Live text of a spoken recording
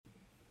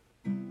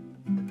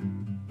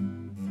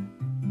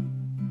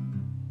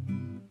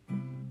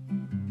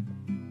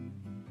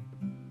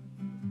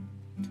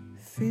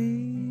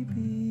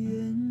Phoebe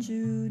and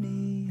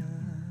Junia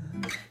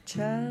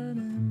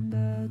chatting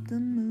about the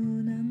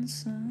moon and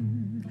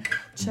sun,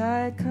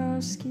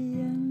 Tchaikovsky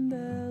and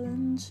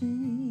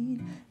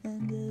Balanchine,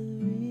 and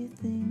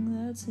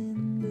everything that's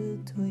in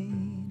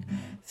between.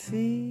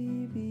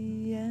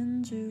 Phoebe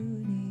and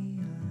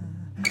Junia,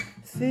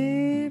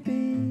 Phoebe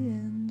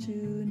and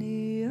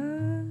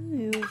Junia,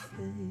 your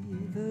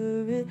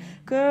favorite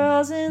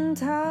girls in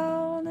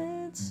town.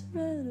 It's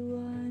red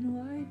wine,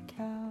 white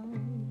couch.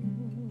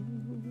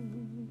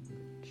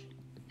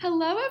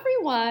 Hello,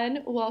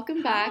 everyone.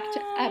 Welcome back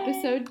to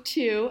episode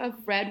 2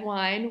 of Red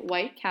Wine,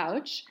 White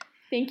Couch.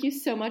 Thank you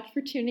so much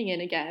for tuning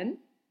in again.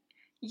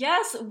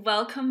 Yes,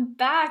 welcome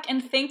back.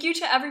 And thank you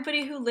to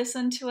everybody who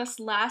listened to us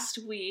last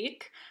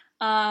week.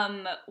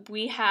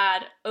 We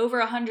had over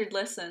 100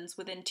 listens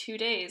within 2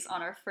 days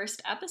on our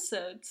first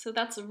episode. So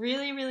that's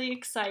really, really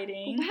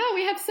exciting. Wow,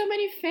 we have so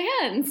many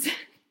fans.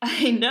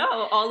 I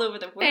know, all over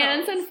the world.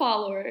 Fans and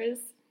followers.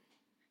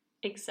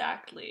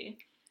 Exactly.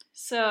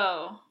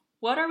 So,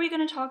 what are we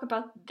going to talk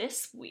about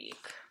this week?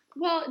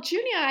 Well,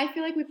 Junia, I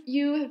feel like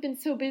you have been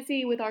so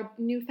busy with our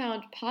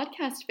newfound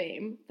podcast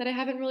fame that I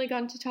haven't really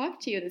gotten to talk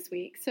to you this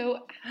week.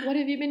 So what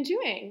have you been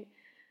doing?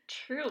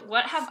 True.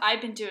 What have I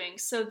been doing?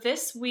 So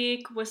this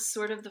week was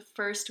sort of the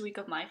first week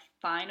of my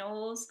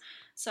finals.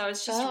 So I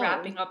was just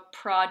wrapping up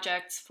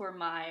projects for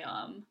my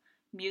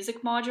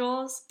music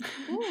modules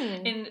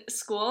in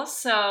school.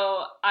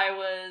 So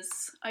I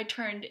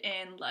turned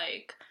in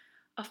like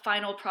a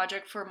final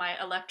project for my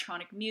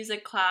electronic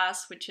music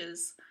class, which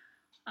is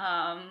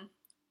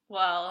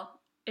well,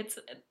 it's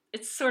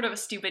sort of a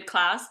stupid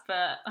class,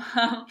 but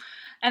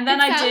and then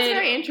it sounds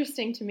very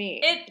interesting to me.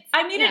 It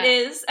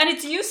is, and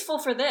it's useful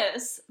for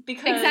this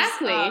because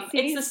exactly.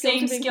 It's the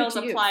same skills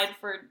applied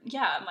for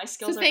my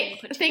skills are being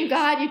put to use. Thank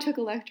God you took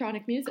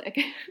electronic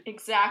music.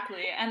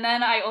 Exactly, and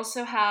then I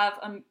also have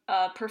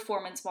a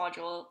performance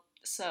module.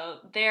 So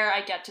there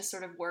I get to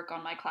sort of work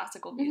on my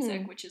classical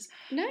music, which is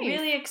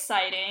really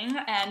exciting,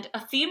 and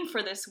a theme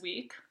for this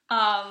week.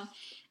 But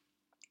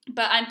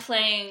I'm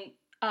playing.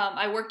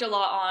 I worked a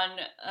lot on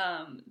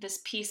this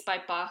piece by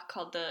Bach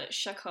called the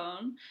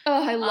Chaconne.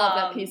 Oh, I love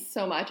that piece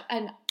so much,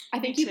 and I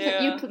think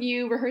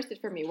you rehearsed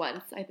it for me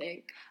once. I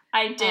think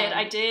I did.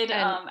 I did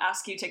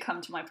ask you to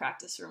come to my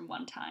practice room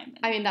one time.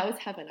 I mean, that was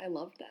heaven. I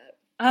loved that.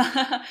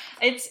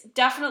 It's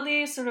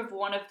definitely sort of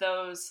one of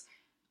those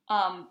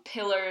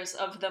pillars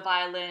of the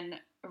violin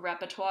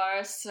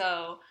repertoire,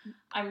 so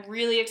I'm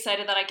really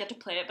excited that I get to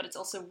play it, but it's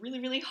also really,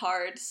 really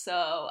hard,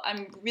 so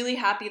I'm really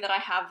happy that I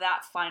have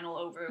that final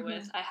over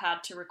with. I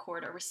had to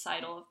record a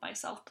recital of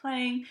myself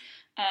playing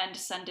and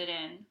send it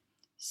in,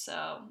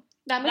 so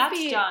that's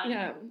done.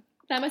 Yeah,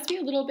 that must be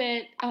a little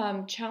bit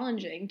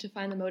challenging to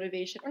find the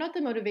motivation, or not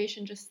the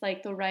motivation, just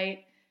like the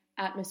right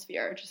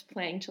atmosphere, just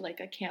playing to like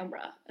a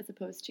camera as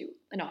opposed to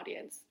an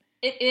audience.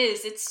 It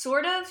is. It's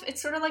sort of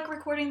like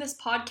recording this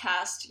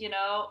podcast, you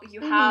know?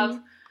 You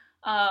have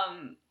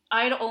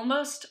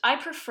I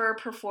prefer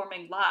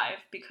performing live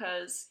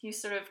because you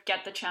sort of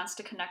get the chance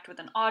to connect with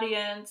an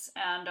audience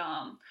and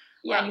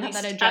you have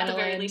that adrenaline. At the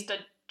very least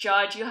a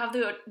judge. You have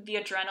the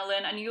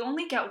adrenaline, and you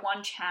only get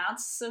one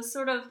chance, so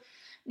sort of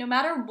no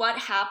matter what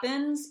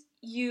happens,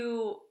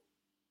 you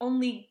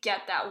only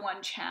get that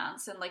one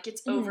chance, and like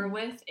it's over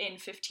with in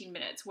 15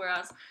 minutes,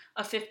 whereas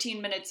a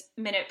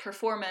 15-minute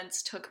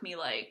performance took me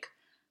like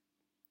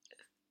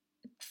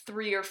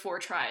 3 or 4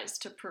 tries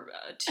to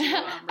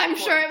I'm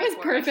sure it was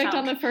perfect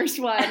on the first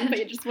one, but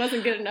it just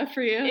wasn't good enough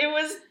for you. It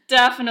was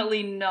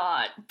definitely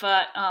not,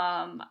 but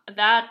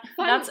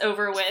that's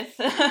over with.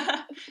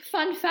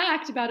 Fun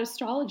fact about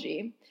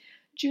astrology.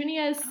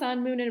 Junia's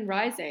sun, moon, and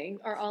rising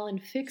are all in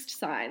fixed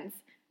signs,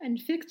 and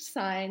fixed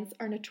signs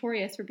are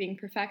notorious for being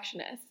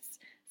perfectionists.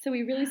 So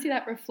we really see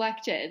that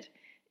reflected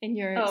in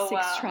your 6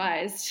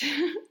 tries.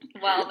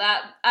 Well,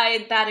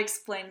 that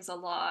explains a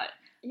lot.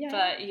 Yeah.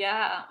 But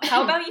yeah,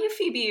 how about you,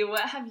 Phoebe?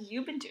 What have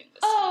you been doing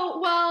this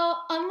week?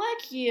 Well,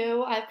 unlike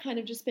you, I've kind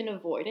of just been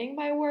avoiding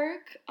my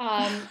work,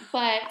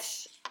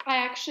 but I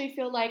actually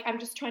feel like I'm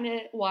just trying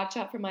to watch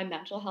out for my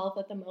mental health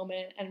at the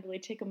moment and really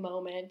take a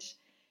moment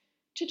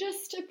to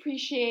just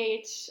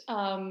appreciate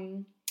this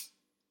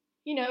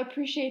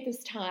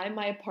time.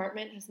 My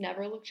apartment has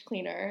never looked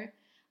cleaner.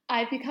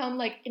 I've become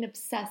like an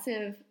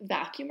obsessive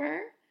vacuumer.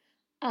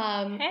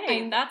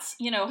 That's,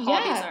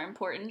 hobbies are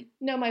important.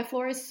 No, my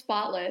floor is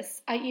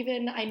spotless. I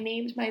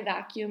named my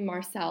vacuum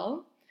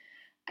Marcel.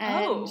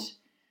 And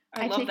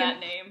I love that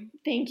name.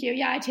 Thank you.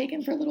 Yeah, I take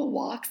him for little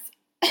walks.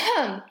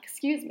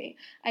 Excuse me.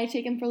 I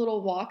take him for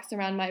little walks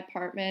around my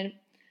apartment,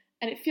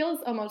 and it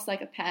feels almost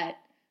like a pet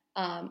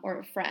or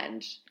a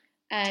friend.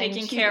 And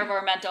taking care of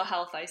our mental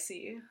health, I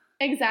see.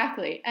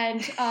 Exactly.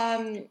 And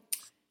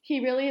he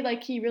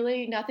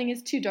really, nothing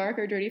is too dark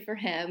or dirty for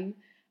him.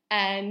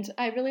 And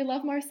I really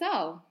love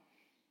Marcel.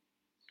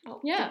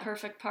 Well, yeah. The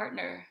perfect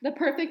partner. The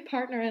perfect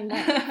partner in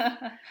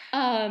life.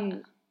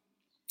 And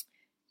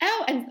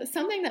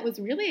something that was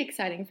really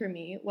exciting for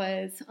me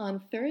was on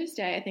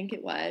Thursday, I think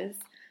it was,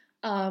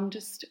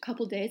 just a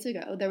couple days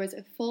ago, there was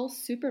a full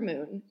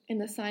supermoon in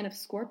the sign of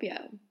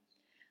Scorpio.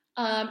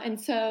 And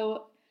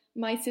so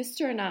my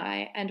sister and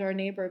I and our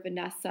neighbor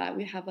Vanessa,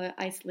 we have an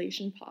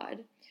isolation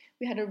pod.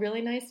 We had a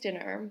really nice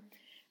dinner,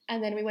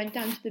 and then we went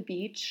down to the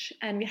beach,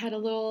 and we had a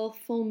little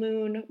full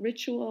moon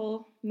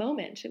ritual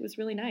moment. It was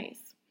really nice.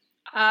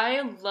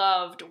 I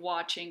loved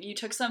watching. You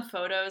took some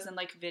photos and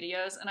like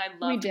videos, and I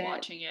loved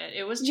watching it.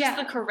 It was just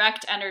the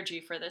correct energy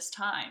for this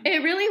time.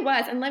 It really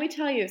was. And let me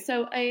tell you,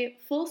 so a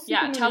full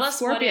supermoon tell in us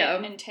Scorpio,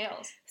 what it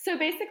entails. So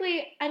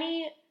basically,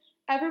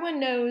 everyone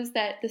knows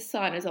that the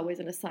sun is always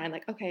in a sign.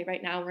 Like, okay,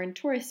 right now we're in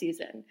Taurus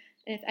season.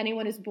 And if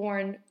anyone is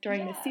born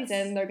during this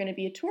season, they're going to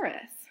be a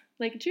Taurus,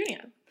 like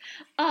Junia.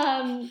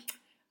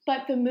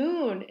 But the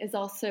moon is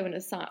also in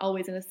a sign,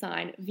 always in a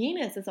sign.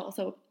 Venus is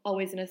also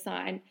always in a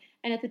sign.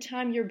 And at the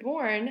time you're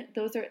born,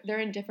 they're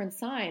in different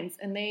signs,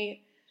 and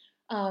they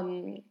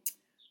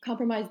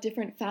compromise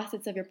different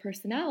facets of your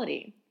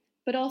personality.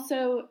 But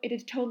also,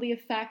 it totally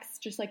affects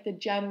just like the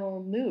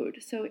general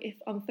mood. So if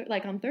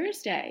on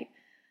Thursday,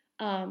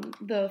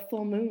 the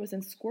full moon was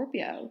in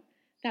Scorpio,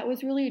 that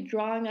was really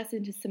drawing us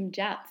into some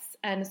depths.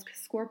 And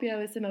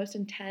Scorpio is the most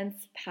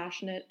intense,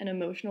 passionate, and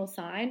emotional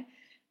sign.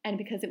 And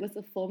because it was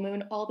the full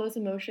moon, all those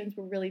emotions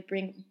were really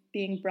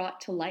being brought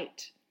to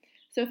light.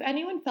 So if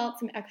anyone felt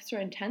some extra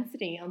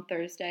intensity on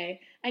Thursday,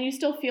 and you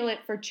still feel it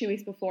for 2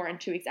 weeks before and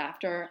 2 weeks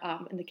after,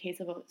 in the case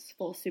of a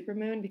full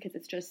supermoon, because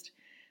it's just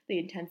the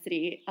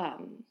intensity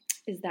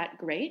is that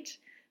great.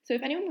 So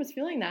if anyone was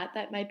feeling that,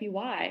 that might be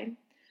why.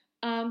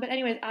 But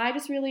anyways, I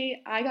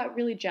got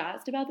really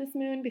jazzed about this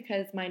moon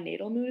because my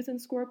natal moon is in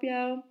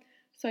Scorpio.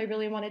 So I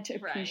really wanted to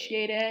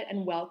appreciate it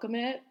and welcome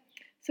it.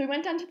 So we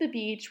went down to the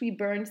beach, we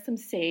burned some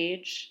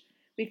sage,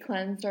 we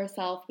cleansed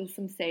ourselves with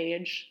some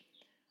sage.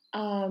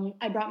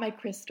 I brought my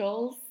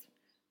crystals.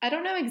 I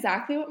don't know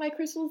exactly what my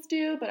crystals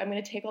do, but I'm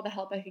going to take all the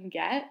help I can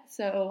get.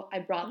 So I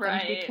brought them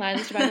to be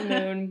cleansed by the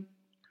moon.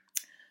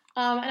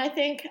 And I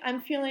think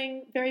I'm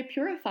feeling very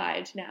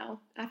purified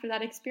now after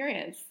that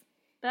experience.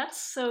 That's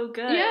so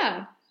good.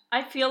 Yeah.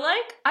 I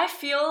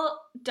feel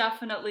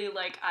definitely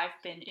like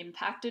I've been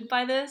impacted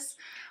by this.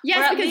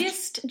 Yes,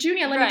 because,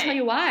 Junia, let me tell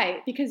you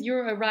why. Because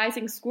you're a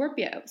rising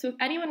Scorpio. So if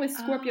anyone with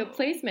Scorpio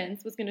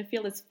placements was going to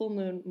feel this full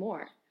moon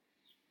more.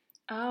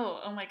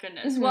 Oh my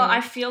goodness. Mm-hmm. Well,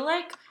 I feel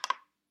like,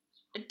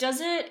 does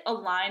it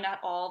align at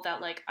all that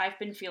like I've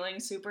been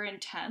feeling super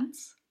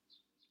intense?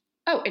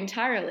 Oh,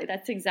 entirely.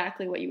 That's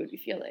exactly what you would be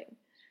feeling.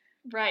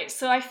 Right.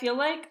 So I feel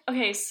like,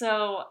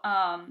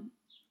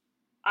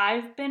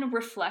 I've been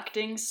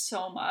reflecting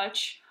so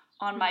much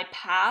on my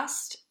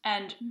past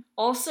and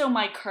also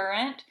my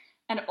current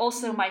and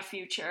also my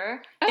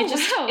future. Wow.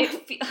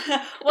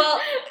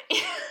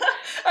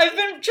 I've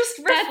been just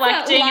reflecting.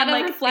 That's a lot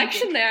and of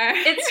reflection there.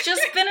 It's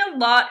just been a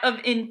lot of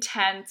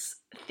intense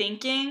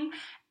thinking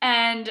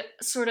and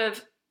sort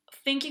of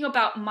thinking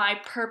about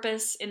my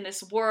purpose in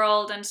this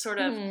world and sort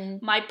of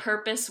my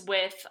purpose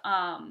with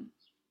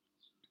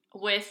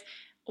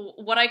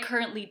what I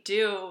currently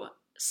do.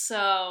 So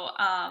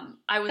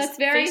I was That's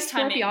very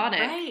FaceTiming, Scorpionic.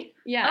 Right?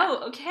 Yeah.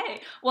 Oh,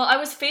 okay. Well, I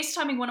was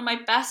FaceTiming one of my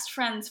best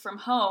friends from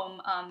home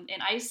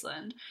in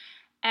Iceland,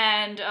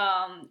 and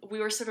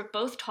we were sort of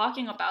both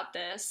talking about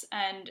this,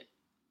 and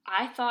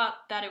I thought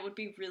that it would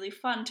be really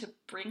fun to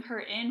bring her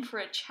in for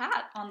a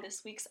chat on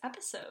this week's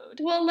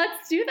episode. Well,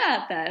 let's do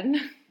that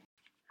then.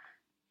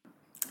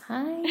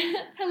 Hi.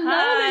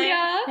 Hello,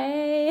 Lilia.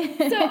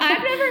 Hey. So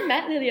I've never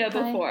met Lilia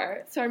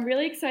before, so I'm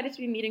really excited to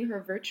be meeting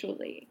her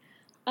virtually.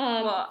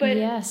 But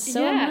yes,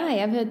 so am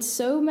I. I've heard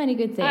so many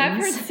good things. I've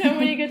heard so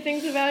many good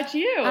things about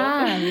you.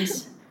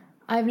 And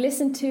I've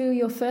listened to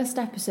your first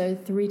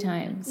episode 3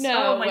 times.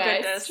 No, my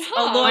goodness.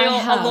 A loyal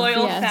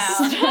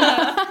fan.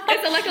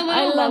 Is it like a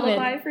little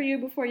lullaby for you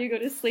before you go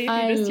to sleep?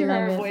 You just hear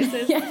our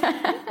voices?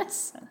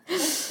 Yes.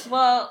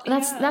 Well,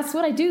 that's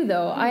what I do,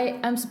 though. I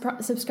am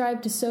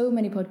subscribed to so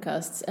many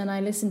podcasts, and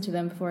I listen to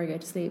them before I go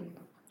to sleep.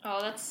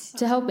 Oh, that's...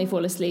 To help me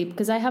fall asleep,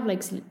 because I have,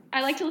 like...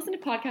 I like to listen to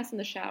podcasts in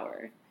the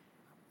shower.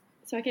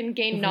 So I can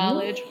gain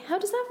knowledge. How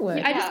does that work?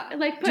 Yeah, I just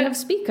like put. Do you have a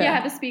speaker? Yeah, I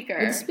have a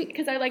speaker.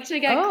 Because I like to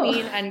get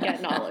clean and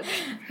get knowledge.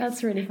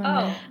 That's really fun.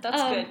 Oh,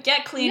 that's good.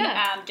 Get clean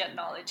and get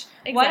knowledge.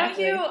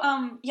 Exactly.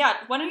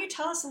 Why don't you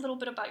tell us a little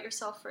bit about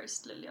yourself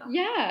first, Lilia?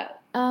 Yeah.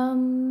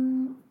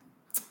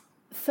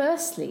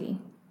 Firstly,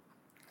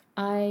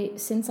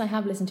 since I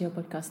have listened to your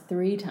podcast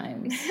 3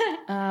 times,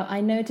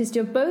 I noticed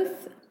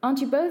aren't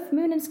you both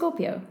Moon and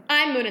Scorpio?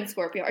 I'm Moon and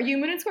Scorpio. Are you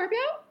Moon and Scorpio?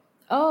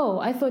 Oh,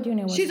 I thought you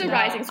knew what. She's a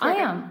rising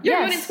Scorpio. I am. You're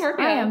Moon and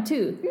Scorpio. I am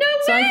too. No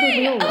so way! I thought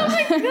we all were. Oh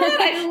my god!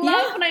 I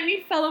love when I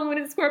meet fellow Moon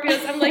and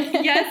Scorpios. I'm like,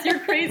 yes, you're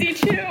crazy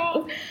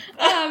too.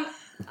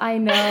 I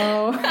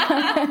know.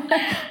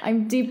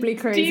 I'm deeply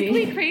crazy.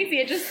 Deeply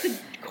crazy at just the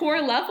core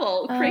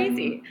level.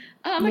 Crazy.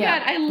 Oh my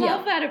god, I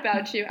love that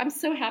about you. I'm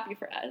so happy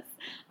for us.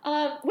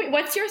 Wait,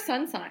 what's your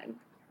sun sign?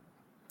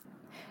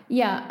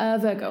 Yeah,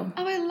 Virgo.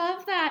 Oh, I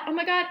love that. Oh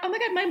my god,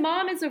 my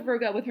mom is a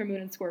Virgo with her Moon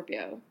in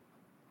Scorpio.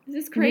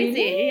 This is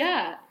crazy. Really?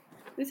 Yeah.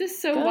 This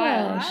is so Gosh.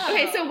 wild. Wow.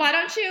 Okay, so why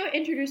don't you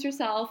introduce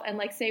yourself and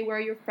like say where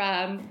you're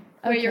from,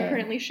 where you're Okay.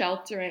 currently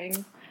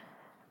sheltering.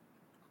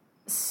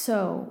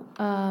 So,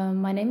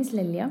 my name is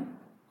Lilja.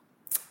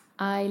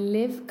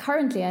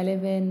 Currently I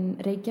live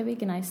in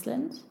Reykjavik in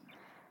Iceland.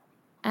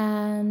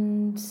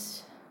 And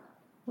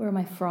where am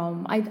I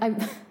from?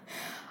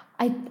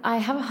 I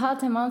have a hard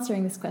time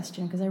answering this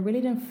question because I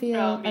really don't feel,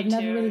 Oh, me I've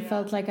never too, really yeah.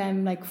 felt like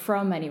I'm like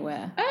from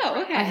anywhere.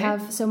 Oh, okay.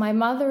 So my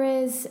mother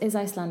is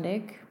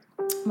Icelandic.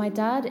 My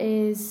dad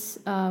is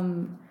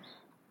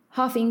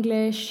half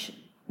English,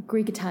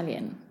 Greek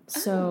Italian.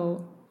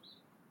 So,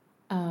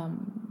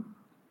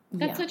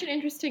 That's yeah. such an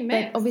interesting But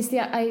mix. obviously,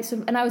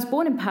 and I was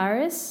born in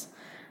Paris.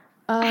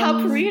 How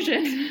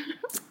Parisian.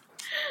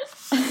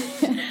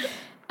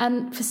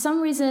 And for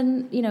some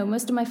reason,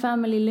 most of my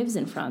family lives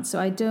in France, so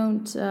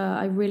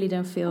I really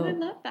don't feel I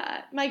love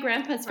that. My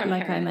grandpa's from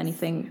like Paris. I'm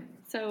anything.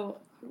 So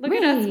look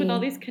at us with all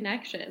Really? these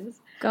connections.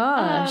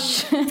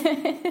 Gosh.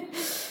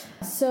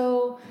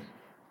 So,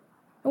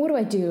 what do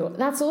I do?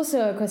 That's also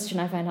a question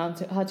I find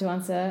hard to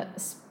answer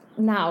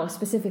now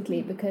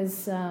specifically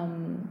because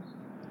I'm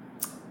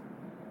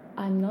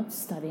not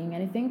studying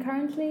anything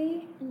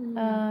currently.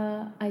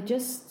 I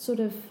just sort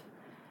of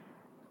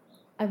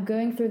I'm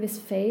going through this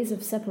phase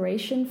of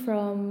separation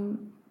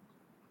from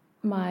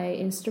my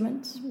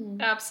instrument.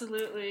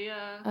 Absolutely,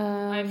 yeah.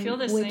 I feel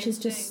the which same is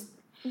just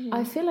thing.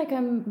 I feel like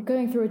I'm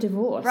going through a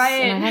divorce,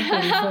 Right. and I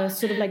have been for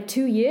sort of like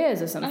 2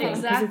 years or something. 'cause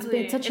Exactly.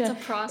 It's been It's a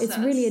process. It's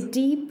really a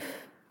deep,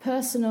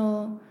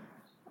 personal,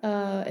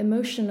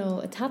 emotional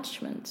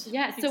attachment.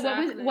 Yeah. So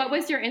Exactly. what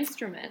was your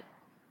instrument?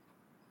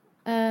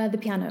 The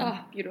piano. Oh,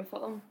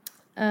 beautiful.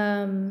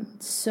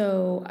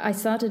 So I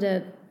started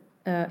at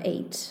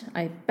 8.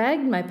 I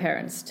begged my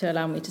parents to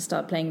allow me to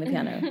start playing the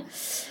piano,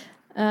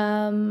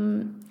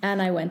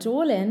 and I went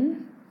all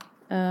in.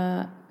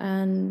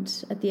 And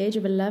at the age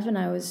of 11,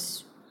 I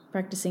was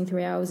practicing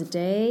 3 hours a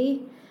day,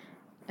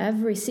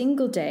 every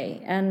single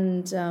day.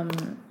 And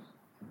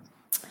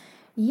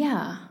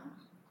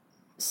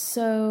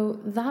so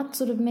that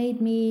sort of made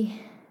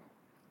me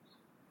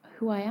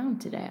who I am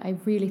today. I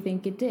really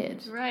think it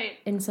did. Right.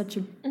 In such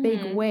a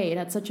big way. It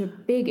had such a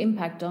big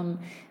impact on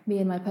me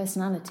and my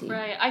personality.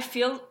 Right. I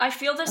feel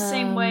the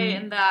same way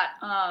in that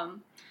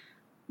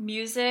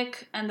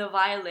music and the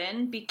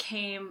violin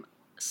became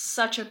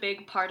such a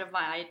big part of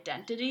my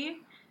identity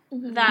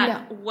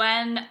that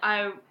when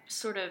I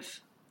sort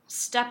of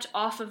stepped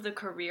off of the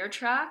career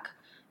track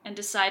and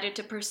decided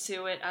to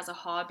pursue it as a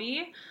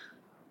hobby,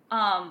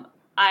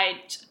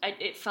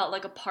 it felt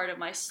like a part of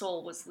my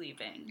soul was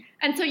leaving.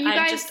 And so you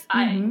guys,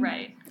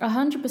 right.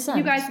 100%.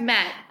 you guys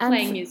met And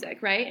playing music,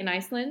 right? In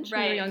Iceland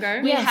when you were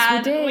younger. Yes,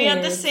 We had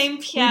the did. same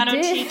piano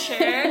We did.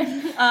 teacher.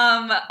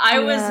 I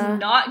was Yeah.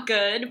 not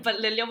good, but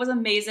Lilja was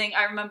amazing.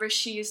 I remember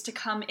she used to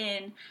come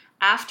in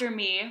after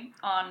me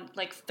on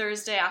like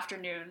Thursday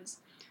afternoons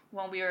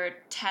when we were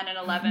 10 and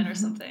 11 or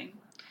something.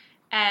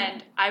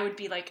 And I would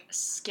be like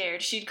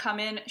scared. She'd come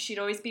in, she'd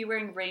always be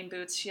wearing rain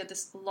boots. She had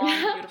this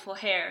long, beautiful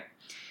hair.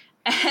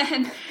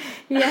 And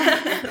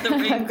the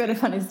rain I've got a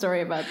funny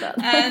story about that.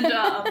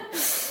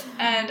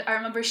 and I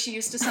remember she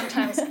used to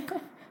sometimes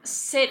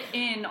sit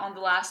in on the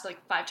last like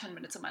 5-10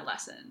 minutes of my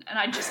lesson, and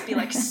I'd just be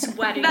like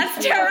sweating. That's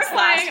through those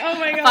terrifying. last Oh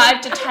my God.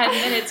 5 to 10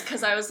 minutes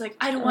because I was like,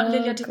 I don't want Oh,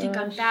 Lilja to think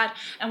I'm gosh. bad,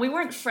 and we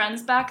weren't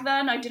friends back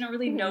then. I didn't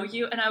really know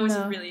you, and I was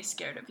No. really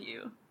scared of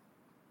you.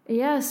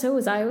 Yeah, so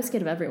was I. I was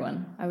scared of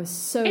everyone. I was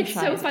so It's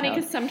shy so as a funny child.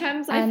 because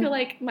sometimes I And- feel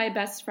like my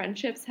best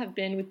friendships have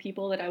been with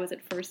people that I was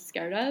at first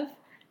scared of.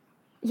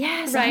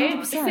 Yes, Right?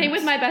 100%. Same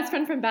with my best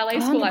friend from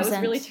ballet school. I was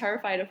 100%. really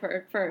terrified of her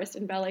at first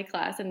in ballet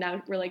class, and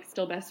now we're like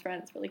still best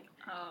friends. We're like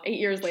Oh, 8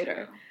 years true.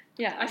 later.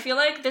 Yeah. I feel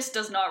like this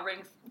does not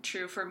ring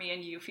true for me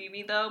and you,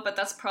 Phoebe, though, but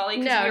that's probably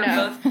because No, we were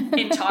no. both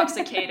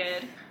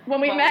intoxicated.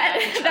 when we Well,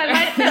 met, each that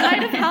other.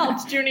 might have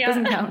helped, Junia.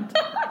 Doesn't count.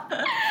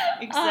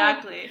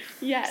 Exactly.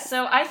 Yes.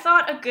 So I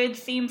thought a good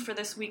theme for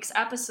this week's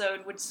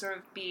episode would sort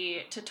of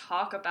be to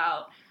talk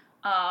about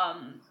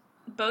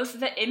both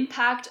the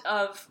impact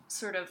of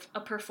sort of a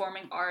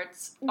performing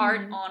arts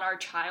art on our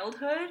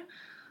childhood,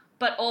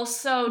 but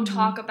also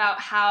talk about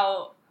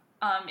how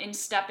in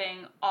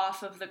stepping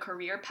off of the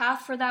career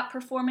path for that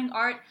performing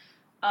art,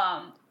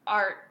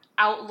 our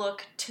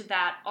outlook to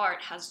that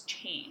art has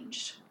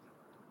changed.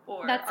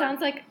 Or That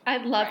sounds like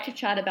I'd love to Right.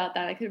 chat about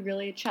that. I could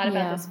really chat about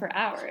Yeah. this for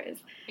hours.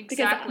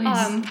 exactly.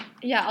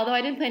 Because, although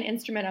I didn't play an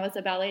instrument, I was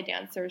a ballet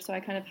dancer, so I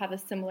kind of have a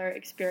similar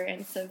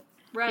experience of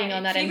right. being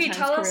on that Phoebe, intense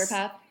tell career us,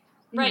 path.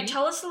 Right,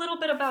 tell us a little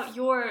bit about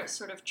your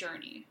sort of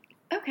journey.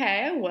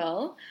 Okay, I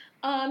will.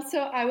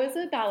 So I was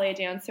a ballet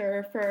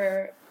dancer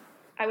for,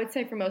 I would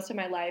say, for most of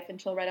my life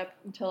until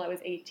I was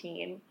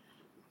 18.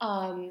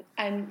 And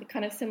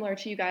kind of similar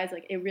to you guys,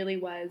 like it really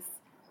was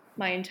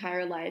my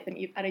entire life, and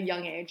at a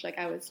young age, like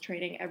I was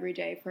training every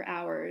day for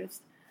hours.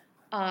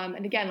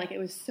 And again, like it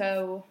was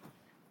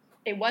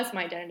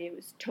my identity. It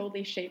was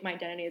totally shaped my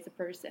identity as a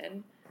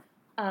person.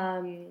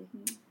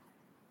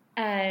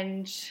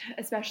 And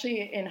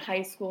especially in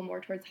high school, more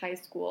towards high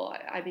school,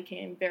 I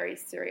became very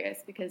serious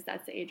because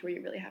that's the age where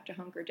you really have to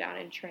hunker down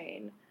and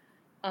train.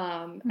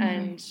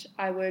 And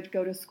I would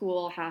go to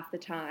school half the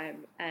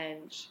time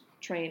and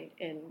train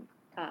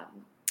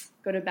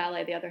go to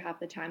ballet the other half of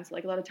the time. So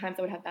like a lot of times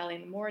I would have ballet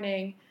in the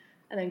morning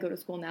and then go to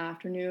school in the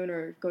afternoon,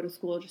 or go to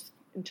school just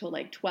until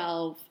like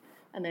 12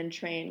 and then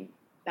train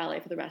ballet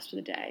for the rest of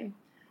the day.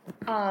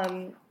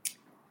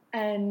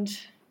 And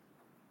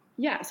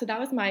yeah, so that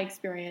was my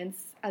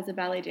experience as a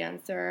ballet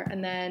dancer.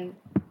 And then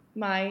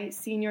my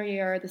senior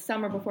year, the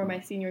summer before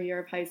my senior year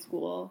of high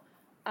school,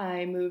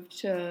 I moved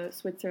to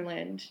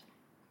Switzerland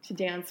to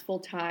dance full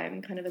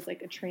time, kind of as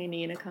like a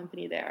trainee in a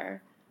company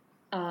there.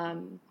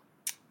 And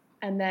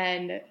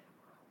then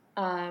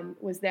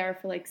was there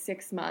for like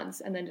 6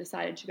 months, and then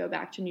decided to go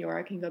back to New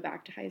York and go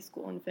back to high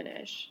school and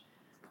finish.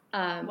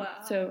 Wow.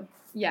 So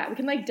yeah, we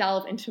can like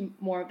delve into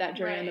more of that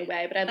journey on the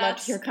way, but I'd love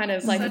to hear kind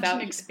of like such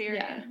about an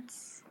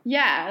experience.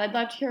 Yeah, I'd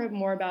love to hear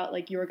more about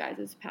like your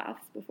guys'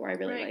 paths before I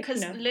really Right,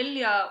 because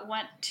Lilia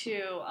went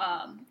to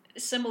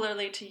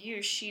similarly to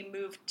you, she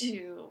moved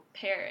to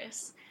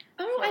Paris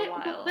for a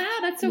while. Wow,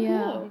 that's so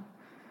cool.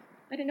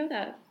 I didn't know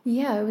that.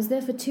 Yeah, I was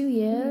there for 2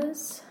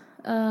 years.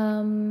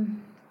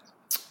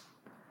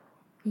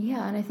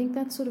 Yeah, and I think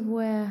that's sort of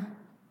where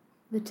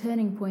the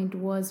turning point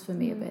was for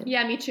me a bit.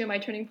 Yeah, me too. My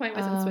turning point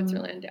was in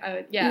Switzerland.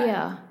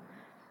 Yeah.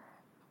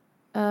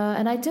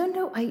 And I don't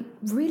know, I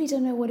really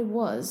don't know what it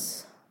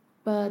was,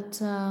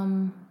 but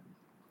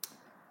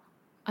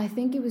I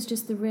think it was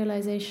just the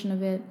realization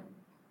of it.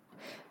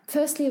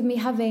 Firstly, of me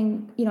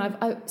having,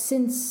 I've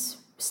since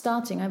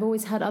starting, I've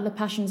always had other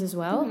passions as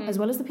well as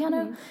the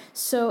piano.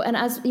 So, and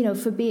as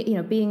for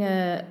being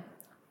a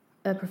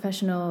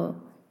professional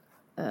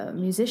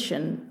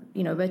musician,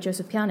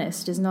 virtuoso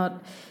pianist is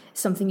not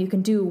something you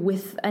can do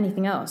with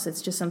anything else.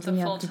 It's just something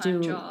you have to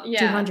do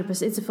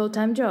 200%. It's a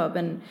full-time job,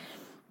 and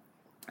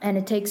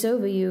it takes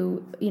over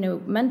you,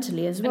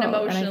 mentally as well. And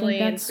emotionally,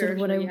 and I think that's sort of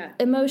what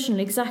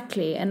emotionally,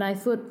 exactly. And I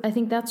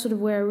think that's sort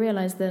of where I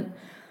realized that,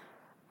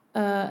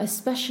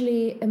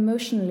 especially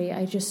emotionally,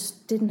 I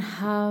just didn't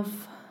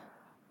have.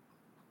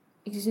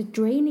 Because you're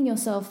draining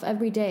yourself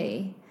every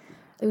day,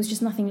 there was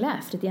just nothing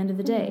left at the end of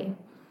the day.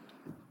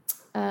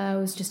 I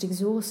was just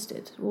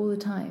exhausted all the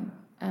time,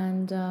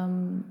 and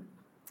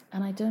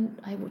I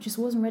just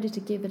wasn't ready to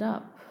give it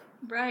up.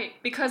 Right,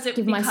 because it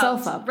give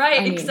myself up.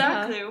 Right,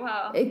 exactly.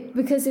 Wow.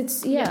 Because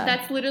it's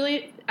that's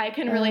literally, I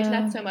can relate to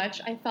that so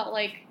much. I felt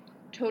like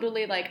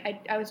totally like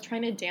I was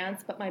trying to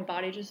dance, but my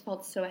body just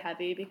felt so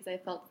heavy because I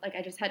felt like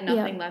I just had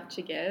nothing left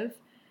to give.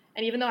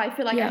 And even though I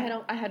feel like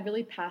I had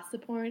really passed the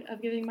point of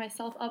giving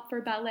myself up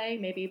for ballet,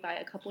 maybe by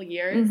a couple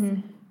years,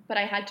 but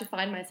I had to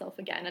find myself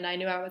again, and I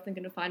knew I wasn't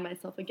going to find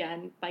myself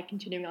again by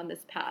continuing on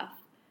this path.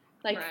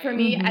 Like for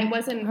me, I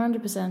wasn't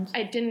 100%.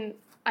 I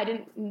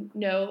didn't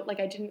know,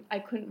 like I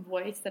couldn't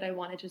voice that I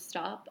wanted to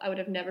stop. I would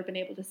have never been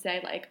able to say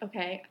like,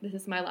 okay, this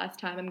is my last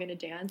time I'm going to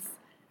dance,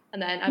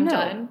 and then I'm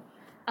done.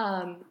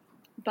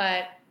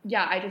 But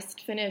yeah, I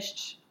just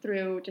finished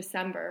through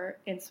December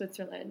in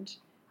Switzerland,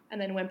 and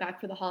then went back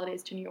for the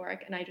holidays to New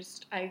York, and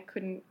I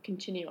couldn't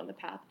continue on the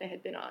path that I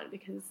had been on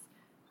because,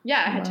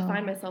 I had to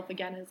find myself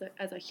again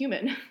as a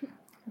human.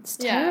 It's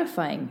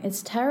terrifying.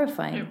 It's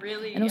terrifying. It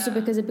really, and also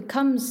because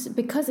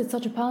it's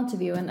such a part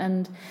of you,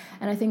 and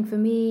I think for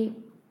me,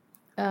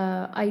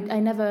 I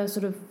never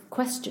sort of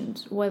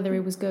questioned whether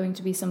it was going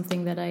to be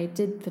something that I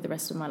did for the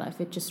rest of my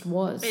life. It just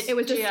was. It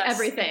was just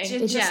everything.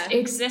 It just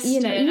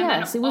existed.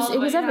 Yes, it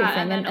was everything.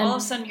 And then all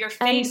of a sudden you're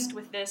faced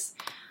with this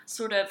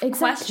sort of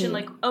question,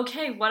 like,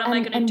 okay, what am I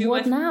going to do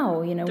with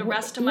now? The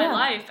rest of my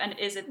life, and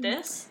is it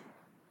this?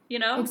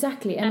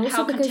 Exactly, and also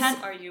how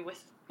content are you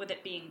with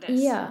it being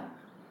this? Yeah,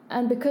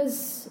 and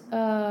because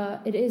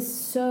it is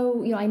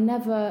so,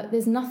 there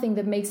is nothing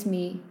that makes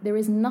me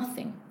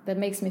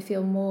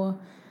feel more,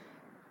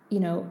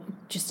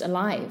 just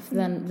alive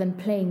than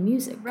playing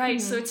music.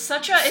 Right. So it's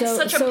such a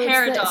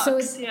paradox.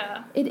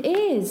 It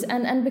is,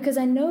 and because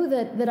I know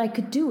that I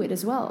could do it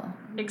as well.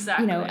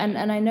 Exactly.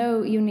 And I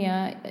know,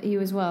 Junia,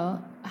 you as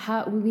well,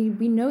 how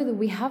we know that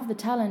we have the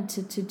talent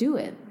to do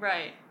it.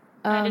 Right.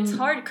 And it's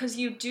hard because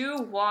you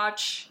do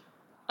watch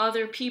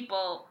other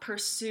people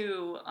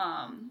pursue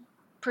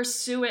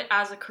it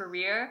as a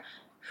career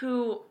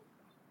who,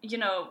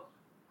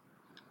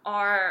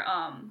 are,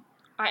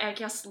 I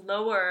guess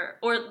lower,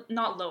 or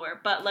not lower,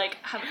 but like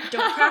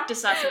don't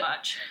practice as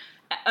much.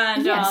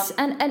 And,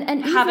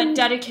 and haven't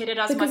dedicated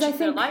as much of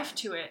their life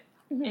to it.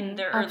 In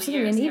their early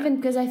years, and even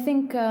because I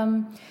think I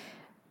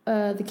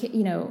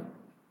know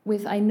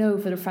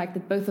for the fact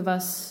that both of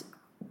us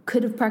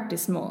could have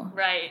practiced more.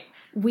 Right.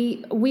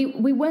 We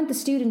weren't the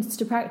students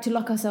to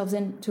lock ourselves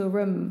into a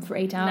room for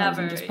 8 hours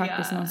and just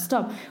practice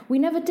non-stop. We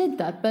never did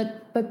that,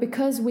 but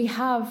because we're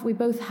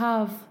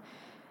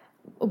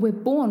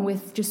born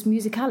with just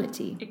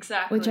musicality.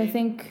 Exactly. Which I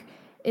think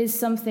is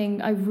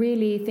something, I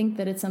really think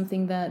that it's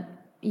something that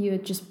you're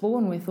just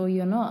born with or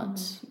you're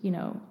not,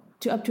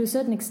 up to a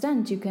certain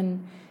extent you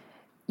can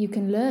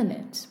learn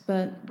it,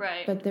 but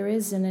there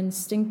is an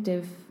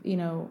instinctive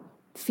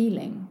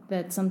feeling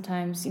that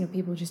sometimes,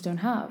 people just don't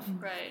have.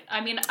 Right.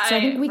 I mean, So I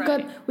think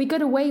we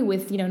got away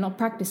with, not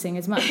practicing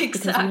as much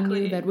because we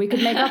knew that we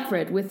could make up for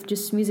it with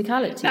just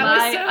musicality. That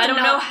was so I don't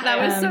know. That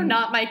was so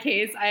not my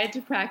case. I had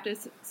to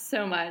practice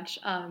so much.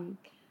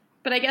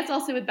 But I guess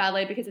also with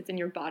ballet, because it's in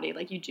your body,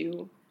 like you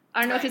do.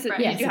 I don't know if it's Right.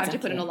 you Yes, do have to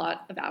put in exactly. a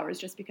lot of hours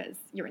just because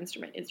your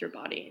instrument is your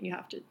body and you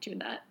have to tune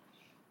that.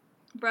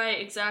 Right,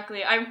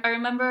 exactly. I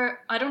remember,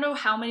 I don't know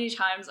how many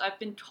times I've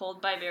been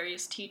told by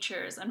various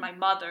teachers and my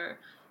mother,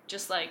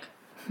 just like,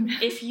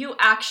 if you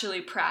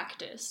actually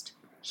practiced,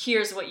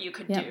 here's what you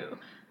could Yeah. do.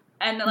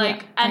 And Yeah,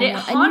 like, I and it know.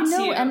 haunts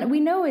and you. And we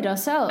know it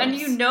ourselves. And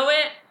you know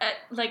it,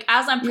 like,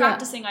 as I'm Yeah.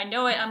 practicing, I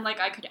know it. I'm like,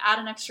 I could add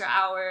an extra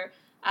hour,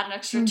 add an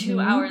extra 2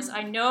 hours.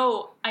 I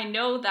know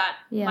that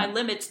Yeah. my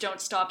limits don't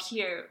stop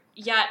here.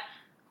 Yet,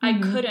 I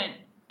couldn't,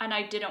 and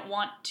I didn't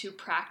want to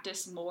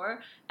practice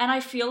more. And I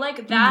feel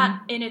like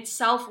that in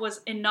itself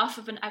was enough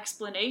of an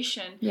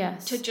explanation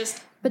Yes. to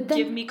just But then-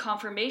 give me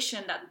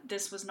confirmation that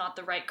this was not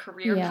the right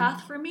career Yeah.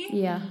 path for me.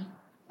 Yeah,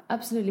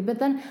 absolutely. But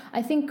then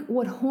I think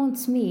what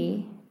haunts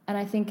me, and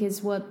I think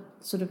is what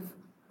sort of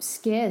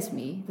scares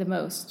me the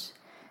most,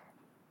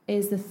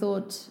 is the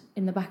thought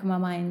in the back of my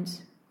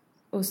mind,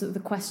 also the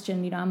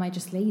question, am I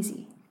just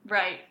lazy?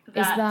 Right,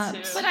 that, that-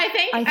 too. But I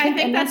think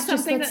and that's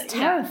something that's that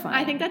terrifying.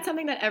 I think that's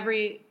something that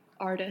every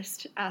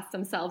artist asks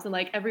themselves, and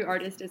like every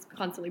artist is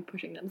constantly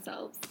pushing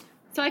themselves.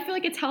 So I feel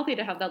like it's healthy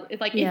to have that.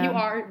 It's like if Yeah. you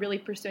are really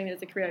pursuing it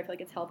as a career, I feel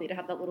like it's healthy to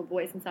have that little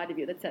voice inside of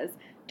you that says,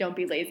 "Don't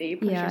be lazy,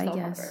 push Yeah, I yourself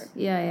guess. harder."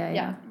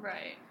 Yeah.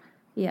 Right.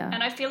 Yeah.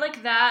 And I feel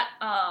like that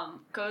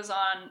goes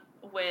on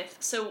with,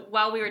 so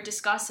while we were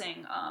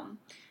discussing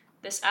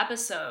this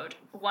episode,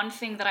 one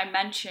thing that I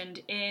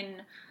mentioned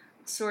in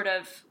sort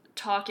of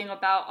talking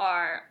about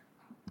our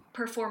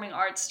performing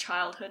arts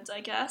childhoods,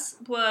 I guess,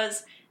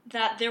 was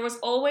that there was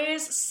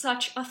always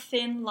such a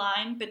thin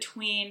line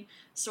between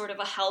sort of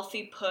a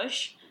healthy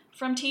push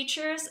from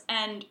teachers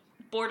and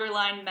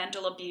borderline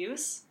mental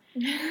abuse.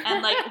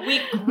 And like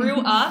we grew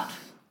up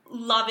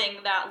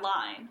loving that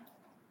line.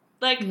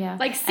 Like, Yeah.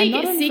 Like And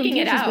not only seeking from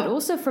it teachers, out. but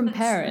also from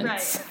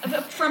parents.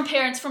 right. From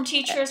parents, from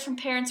teachers, from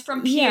parents,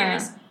 from Yeah.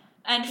 peers,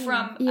 and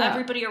from Yeah.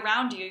 everybody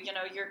around you.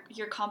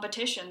 Your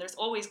competition. There's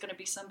always going to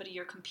be somebody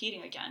you're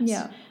competing against.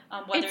 Yeah.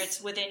 Whether It's-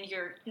 it's within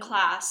your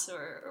class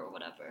or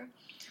whatever.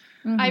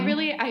 I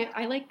really,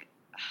 I like,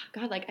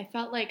 God, like I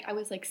felt like I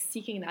was like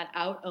seeking that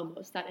out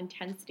almost, that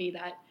intensity,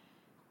 that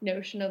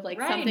notion of like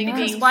Right, something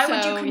because being why so,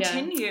 would you yeah.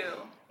 continue?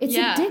 It's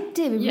Yeah.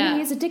 addictive. It Yeah.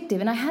 really is addictive.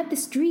 And I had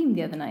this dream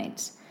the other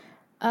night.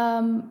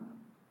 I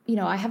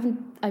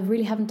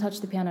really haven't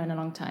touched the piano in a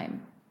long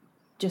time.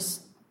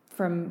 Just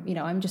from,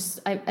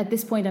 at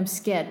this point I'm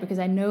scared because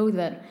I know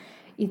that,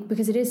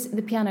 because it is,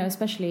 the piano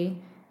especially,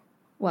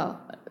 well,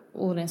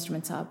 all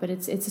instruments are, but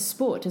it's a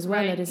sport as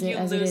well Right, as you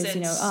it lose is,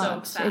 it so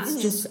art.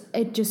 fast.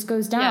 It just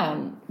goes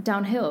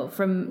downhill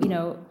from,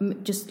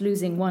 just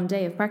losing one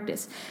day of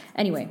practice.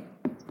 Anyway,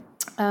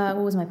 what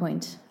was my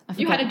point? I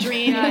You had a forgot.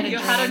 dream. Yeah, you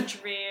had a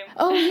dream.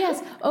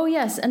 Oh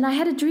yes, and I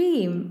had a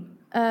dream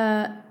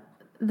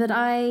that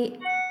I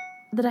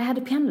had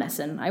a piano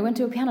lesson. I went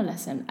to a piano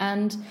lesson,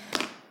 and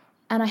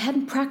I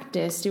hadn't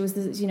practiced. It was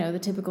the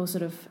typical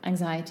sort of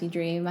anxiety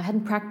dream. I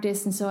hadn't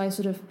practiced, and so I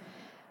sort of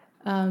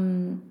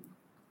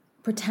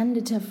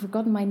pretended to have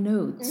forgotten my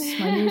notes,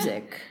 my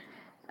music.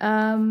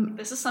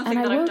 This is something And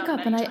I that I've woke done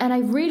up, many and I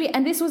really,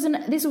 and this was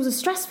a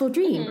stressful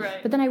dream. Right.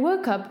 But then I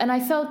woke up, and I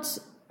felt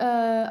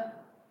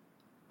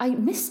I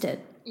missed it.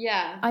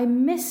 Yeah. I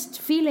missed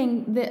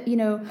feeling that,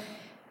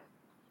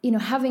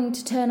 having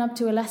to turn up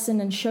to a lesson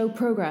and show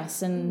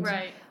progress and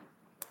Right.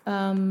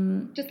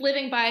 Just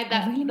living by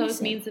really miss those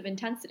it. means of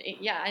intensity.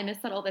 Yeah, I miss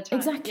that all the time.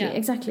 exactly, Yeah.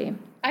 exactly.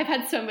 I've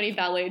had so many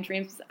ballet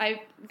dreams.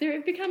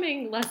 They're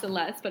becoming less and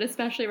less, but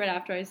especially right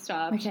after I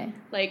stopped. Okay.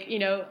 Like, like,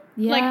 oh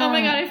Yeah.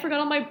 my God, I forgot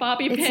all my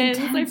bobby It's pins.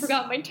 I intense.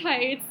 forgot my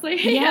tights.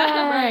 Like,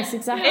 Yes,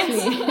 exactly.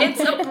 It's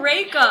a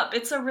breakup.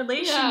 It's a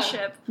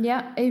relationship.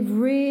 Yeah, it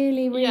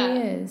really, really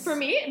is. For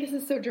me, this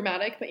is so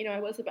dramatic, but I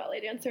was a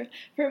ballet dancer.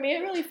 For me, it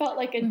really felt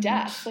like a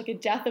death, like a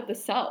death of the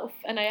self.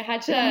 And I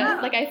had to,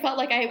 I felt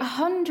like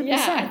 100%.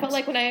 yeah, I felt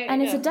like when I,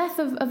 and it's a death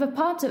of a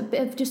part of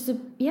just a,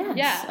 yes,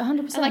 yeah,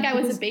 100%. And like I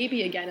was because- a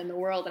baby again in the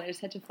world, and I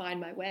just had to find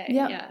my way.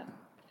 Yeah. Yeah.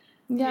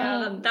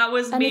 Yeah, that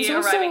was And me it's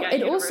also, arriving at it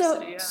university.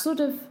 also yeah. sort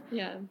of,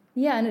 Yeah.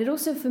 yeah, and it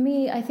also, for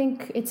me, I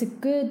think it's a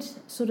good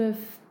sort of,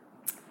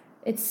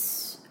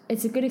 it's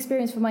a good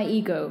experience for my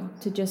ego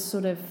to just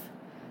sort of,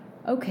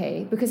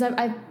 okay, because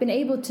I've been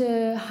able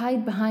to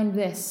hide behind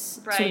this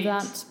sort of Right.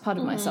 that part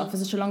of myself for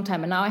such a long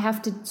time, and now I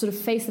have to sort of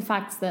face the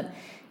facts that,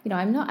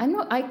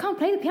 I can't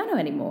play the piano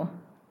anymore.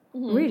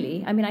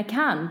 Really, I mean, I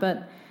can,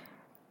 but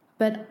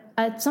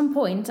at some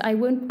point, I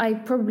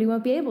probably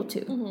won't be able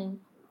to.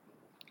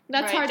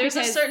 That's Right. hard There's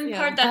because, a certain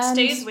part that And-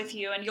 stays with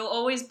you, and you'll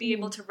always be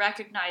able to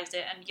recognize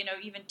it and,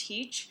 even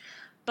teach.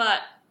 But,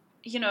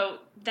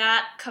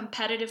 that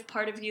competitive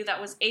part of you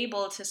that was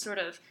able to sort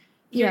of,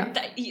 Yeah.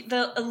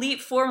 the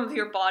elite form of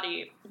your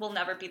body will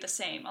never be the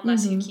same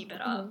unless you keep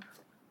it up.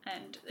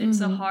 And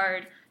it's a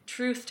hard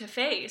truth to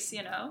face,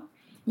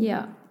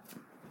 Yeah.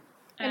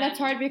 And that's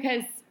hard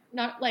because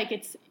not like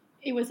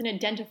it was an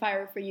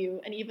identifier for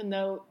you, and even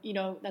though, you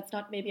know, that's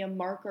not maybe a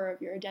marker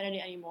of your identity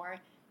anymore,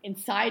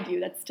 inside you,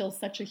 that's still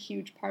such a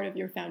huge part of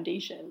your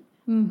foundation.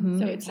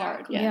 So it's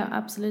hard. Yeah,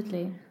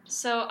 absolutely.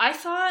 So I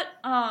thought,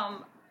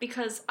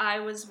 because I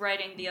was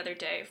writing the other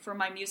day for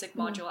my music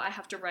module, I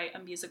have to write a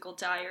musical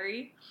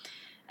diary.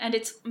 And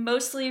it's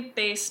mostly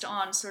based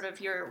on sort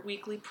of your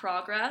weekly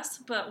progress.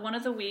 But one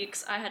of the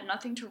weeks I had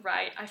nothing to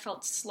write. I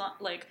felt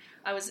like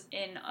I was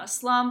in a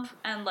slump,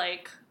 and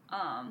like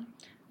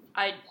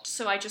I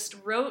just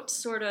wrote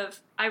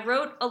I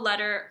wrote a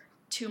letter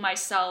to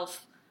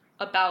myself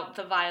about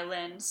the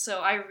violin. So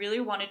I really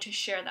wanted to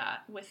share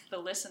that with the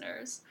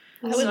listeners.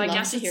 I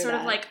guess it's sort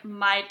of like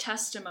my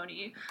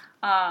testimony.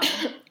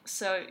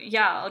 So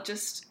yeah,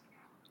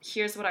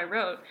 here's what I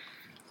wrote.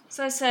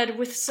 So I said,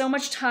 with so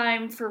much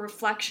time for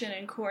reflection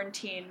in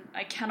quarantine,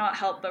 I cannot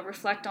help but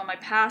reflect on my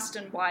past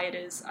and why it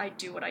is I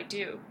do what I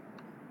do.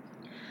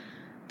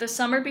 The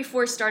summer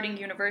before starting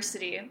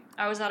university,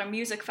 I was at a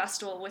music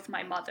festival with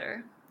my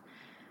mother.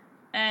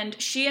 And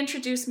she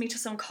introduced me to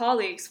some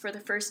colleagues for the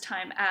first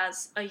time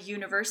as a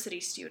university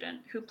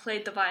student who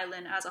played the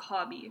violin as a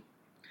hobby.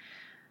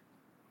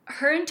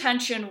 Her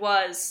intention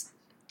was,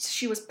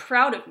 she was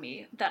proud of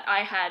me that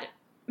I had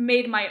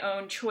made my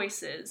own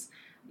choices,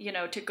 you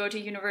know, to go to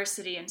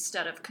university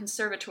instead of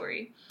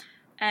conservatory.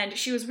 And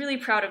she was really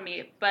proud of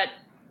me, but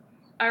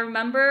I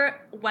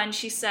remember when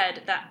she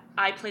said that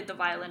I played the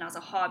violin as a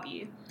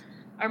hobby,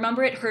 I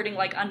remember it hurting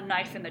like a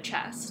knife in the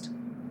chest.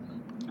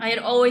 I had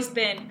always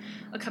been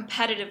a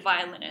competitive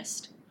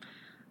violinist.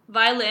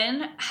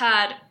 Violin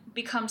had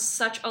become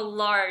such a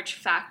large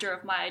factor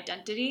of my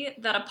identity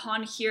that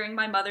upon hearing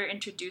my mother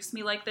introduce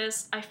me like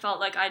this, I felt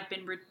like I'd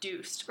been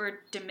reduced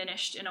or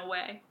diminished in a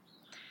way.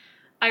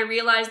 I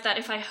realized that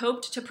if I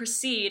hoped to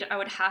proceed, I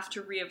would have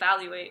to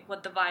reevaluate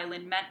what the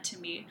violin meant to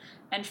me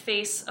and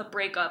face a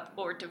breakup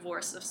or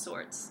divorce of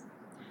sorts.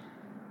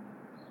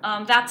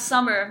 That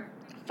summer,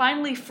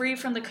 finally free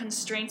from the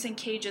constraints and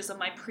cages of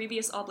my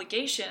previous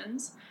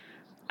obligations,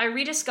 I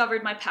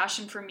rediscovered my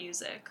passion for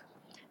music.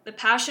 The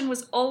passion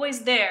was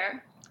always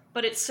there,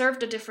 but it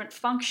served a different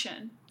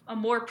function, a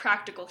more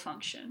practical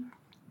function.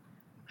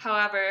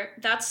 However,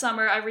 that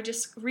summer I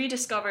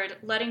rediscovered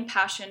letting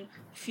passion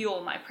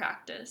fuel my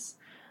practice.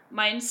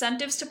 My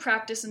incentives to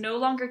practice no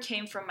longer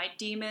came from my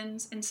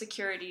demons,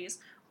 insecurities,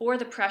 or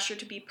the pressure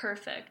to be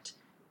perfect.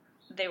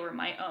 They were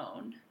my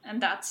own,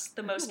 and that's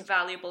the most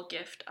valuable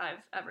gift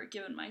I've ever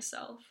given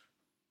myself.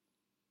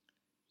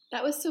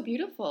 That was so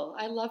beautiful.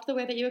 I loved the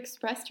way that you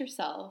expressed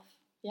yourself.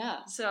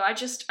 Yeah. So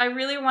I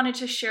really wanted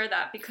to share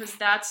that because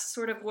that's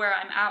sort of where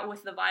I'm at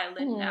with the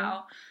violin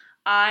now.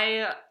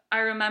 I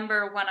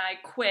remember when I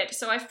quit.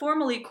 So I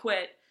formally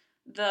quit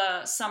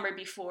the summer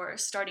before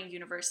starting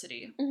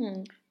university.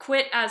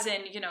 Quit as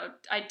in, you know,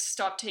 I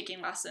stopped taking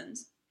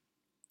lessons.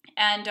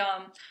 And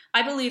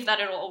I believe that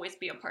it'll always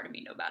be a part of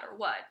me no matter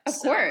what. Of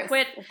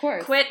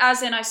course. Quit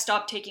as in I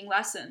stopped taking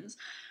lessons.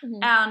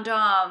 And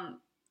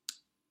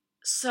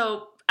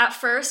so at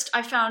first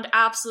I found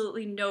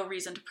absolutely no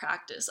reason to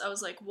practice. I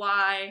was like,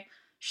 why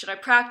should I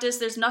practice?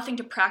 There's nothing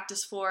to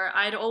practice for.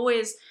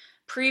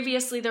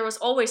 Previously, there was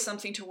always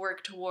something to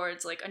work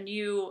towards, like a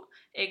new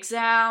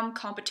exam,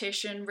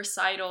 competition,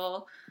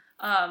 recital,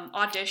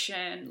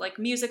 audition, like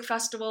music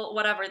festival,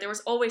 whatever. There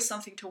was always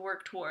something to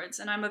work towards.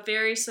 And I'm a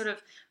very sort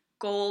of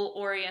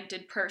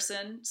goal-oriented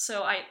person,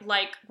 so I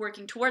like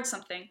working towards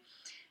something.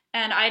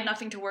 And I had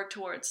nothing to work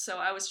towards, so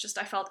I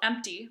felt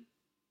empty.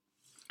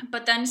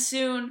 But then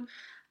soon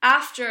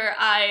after,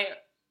 I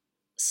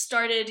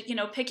started, you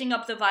know, picking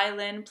up the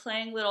violin,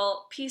 playing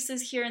little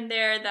pieces here and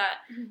there that,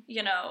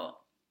 you know,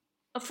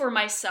 for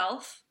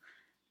myself.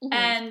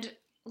 And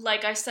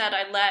like I said,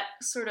 I let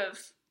sort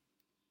of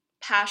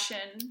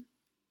passion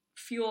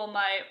fuel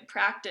my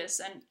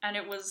practice, and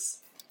it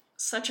was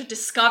such a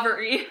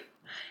discovery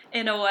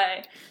in a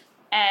way,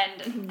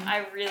 and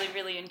I really,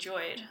 really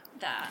enjoyed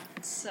that.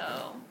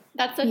 So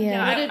that's a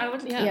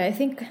I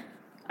think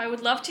I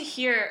would love to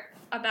hear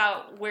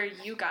about where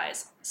you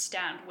guys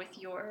stand with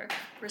your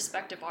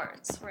respective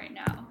arts right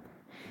now.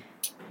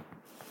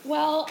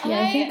 Well,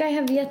 I think I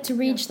have yet to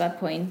reach that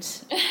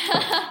point.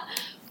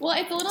 Well,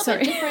 it's a little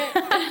bit different.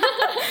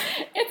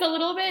 It's a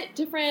little bit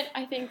different,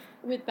 I think,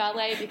 with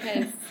ballet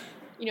because,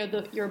 you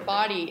know, your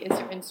body is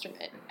your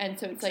instrument. And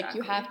so it's like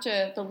you have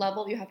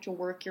to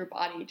work your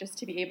body just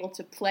to be able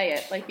to play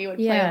it. Like you would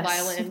play a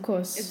violin. Of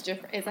course. Is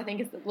different. I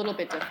think it's a little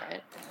bit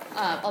different.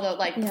 Although,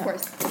 of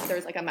course,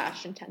 there's like a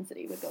matched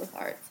intensity with both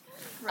arts.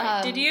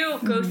 Right. Did you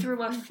go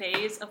through a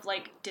phase of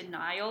like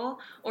denial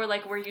or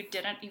like where you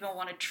didn't even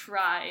want to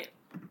try?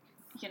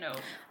 You know,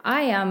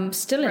 I am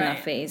still in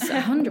that phase,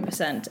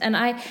 100%, and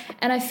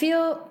I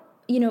feel,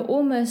 you know,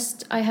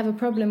 almost I have a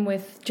problem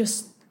with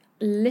just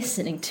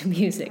listening to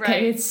music.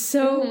 Right. It's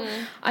so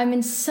I'm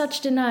in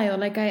such denial.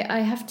 Like I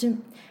have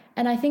to,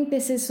 and I think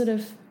this is sort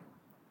of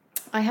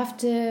I have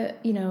to,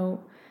 you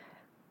know,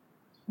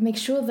 make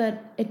sure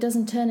that it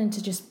doesn't turn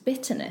into just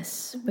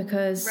bitterness,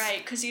 because Right,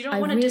 because you don't I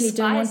want to really despise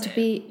don't want it. to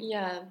be.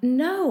 Yeah.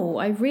 No,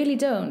 I really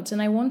don't.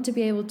 And I want to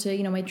be able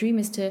to, my dream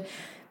is to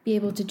be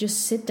able to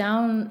just sit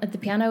down at the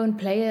piano and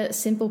play a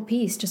simple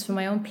piece just for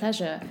my own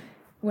pleasure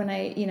when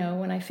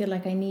I feel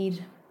like I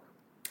need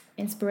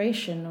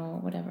inspiration or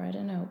whatever, I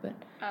don't know, but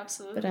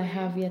Absolutely. but I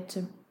have yet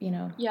to,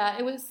 Yeah,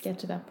 it was get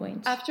to that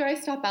point. after I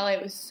stopped ballet,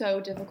 it was so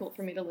difficult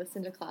for me to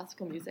listen to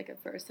classical music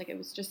at first. Like it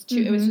was just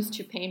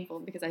too painful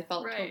because I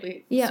felt Right.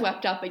 totally Yeah.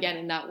 swept up again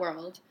in that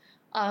world.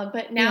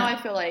 But now Yeah.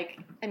 I feel like,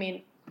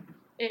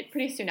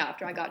 pretty soon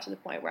after I got to the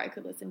point where I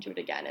could listen to it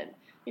again,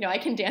 and I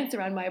can dance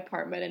around my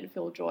apartment and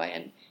feel joy,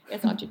 and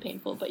it's not too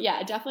painful. But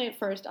yeah, definitely at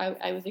first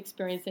I was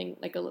experiencing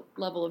like a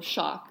level of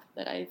shock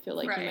that I feel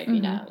like you Right. might be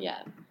now.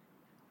 Yeah.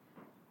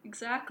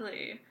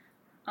 Exactly.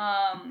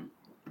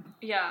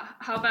 Yeah,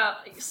 how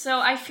about... So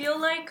I feel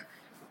like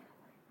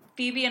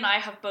Phoebe and I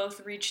have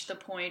both reached the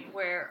point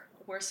where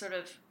we're sort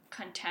of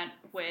content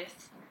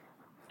with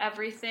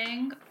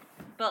everything.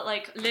 But,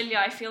 like, Lilia,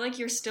 I feel like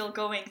you're still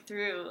going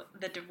through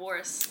the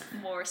divorce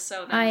more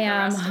so than I the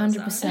am rest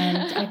of us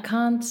 100%. I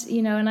can't,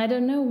 and I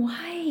don't know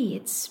why.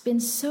 It's been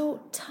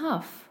so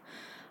tough.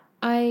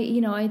 I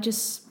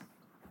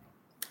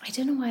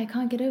don't know why I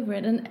can't get over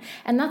it.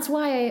 And that's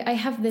why I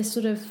have this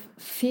sort of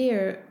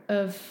fear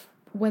of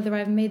whether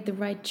I've made the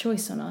right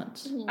choice or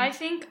not. I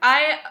think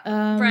right.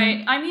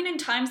 I mean, in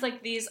times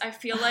like these, I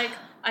feel like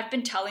I've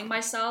been telling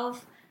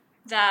myself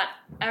that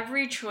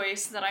every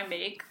choice that I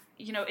make,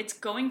 it's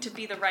going to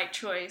be the right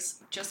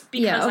choice just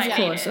because I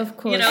made it. Of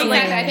course. Like,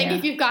 Exactly. I think yeah.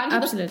 if you've gotten to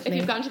Absolutely. if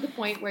you've gotten to the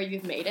point where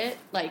you've made it,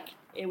 like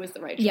it was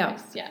the right choice.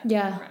 Yeah.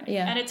 Yeah.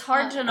 Yeah. And it's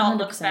hard to not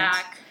look 100%.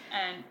 back,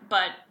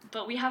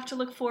 but we have to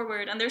look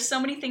forward, and there's so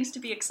many things to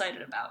be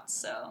excited about.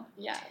 So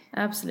Yeah.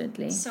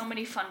 Absolutely. so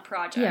many fun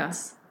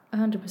projects.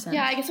 100%.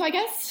 Yeah, I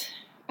guess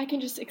I can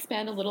just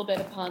expand a little bit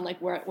upon like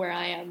where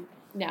I am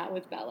now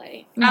with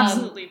ballet.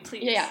 Absolutely,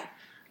 please. Yeah.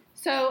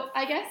 So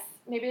I guess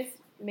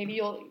maybe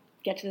you'll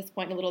get to this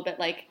point in a little bit,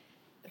 like,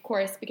 of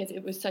course, because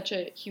it was such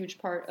a huge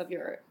part of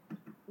your,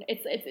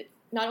 it's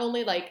not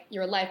only like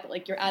your life, but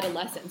like your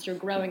adolescence, you're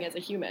growing as a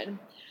human.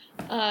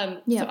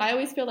 So I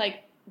always feel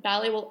like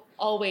ballet will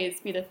always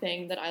be the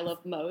thing that I love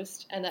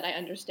most and that I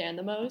understand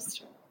the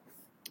most.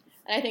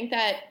 And I think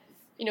that,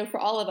 for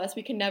all of us,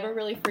 we can never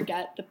really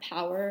forget the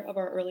power of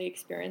our early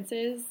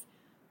experiences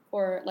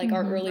or like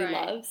our early Right.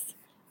 loves.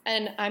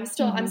 And I'm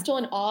still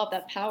in awe of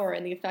that power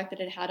and the effect that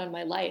it had on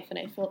my life. And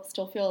I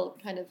still feel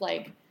kind of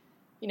like,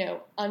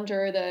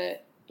 under the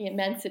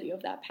immensity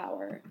of that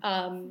power.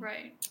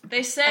 Right.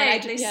 They say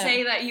yeah.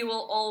 say that you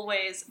will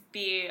always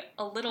be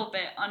a little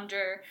bit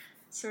under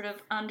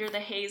the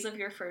haze of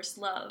your first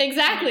love.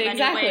 Exactly, In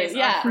many ways,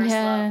 yeah. our first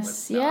love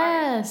was the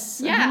art.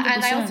 Yes. Yeah,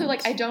 and I 100%. also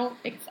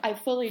I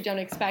fully don't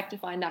expect to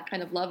find that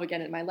kind of love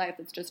again in my life.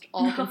 It's just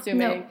all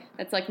consuming. No.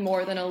 It's like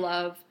more than a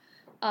love,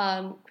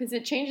 because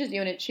it changes you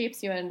and it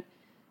shapes you, and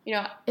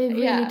It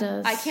really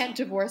does. I can't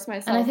divorce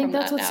myself. And I think from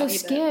that's that what's now so either.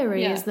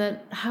 scary Yeah. is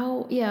that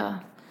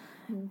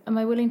am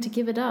I willing to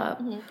give it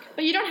up?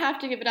 But you don't have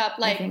to give it up.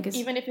 Like think it's-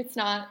 even if it's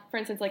not, for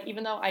instance, like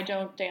even though I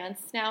don't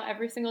dance now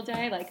every single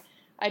day, like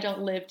I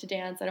don't live to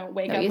dance. I don't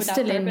wake No, up you're with that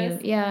still in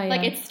purpose. you. Yeah,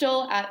 Like yeah. it's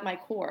still at my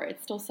core.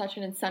 It's still such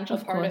an essential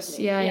Of part course. of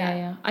me.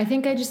 Yeah. I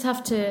think I just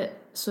have to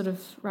sort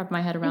of wrap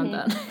my head around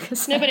that.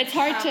 'Cause No, but it's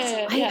hard to.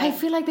 Absolutely. I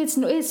feel like it's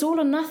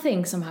all or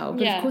nothing somehow,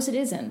 but Yeah. of course it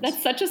isn't.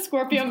 That's such a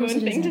Scorpio Of course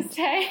moon it thing to isn't.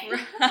 say.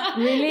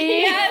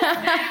 Really?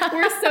 Yes,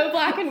 we're so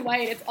black and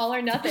white. It's all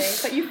or nothing.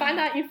 But you find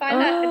that with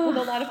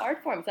a lot of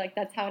art forms. Like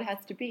that's how it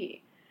has to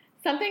be.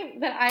 Something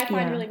that I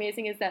find Yeah. really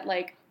amazing is that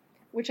like,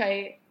 which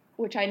I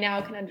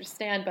now can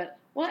understand. But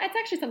well, it's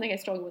actually something I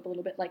struggle with a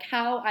little bit. Like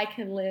how I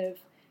can live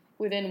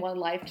within one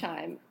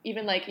lifetime,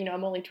 even like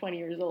I'm only 20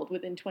 years old.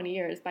 Within 20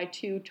 years, by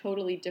two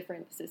totally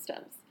different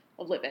systems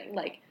of living.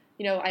 Like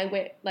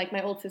like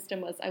my old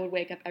system was I would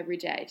wake up every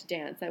day to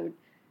dance. I would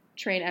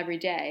train every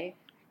day.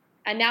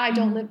 And now I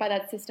don't live by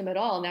that system at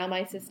all. Now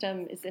my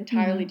system is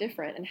entirely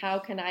different. And how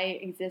can I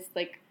exist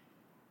like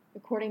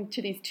according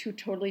to these two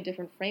totally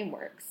different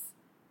frameworks?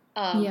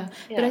 Yeah,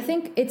 but I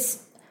think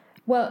it's,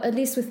 well, at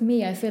least with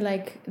me, I feel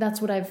like that's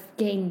what I've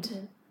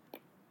gained,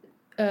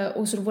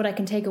 or sort of what I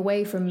can take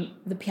away from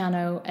the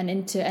piano and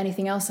into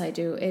anything else I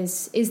do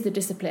is the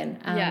discipline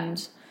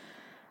and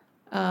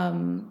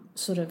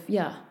sort of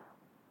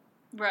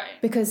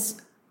Right.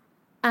 because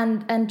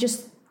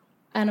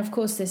and of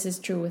course this is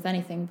true with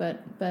anything,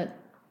 but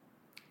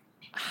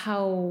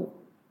how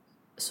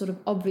sort of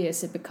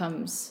obvious it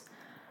becomes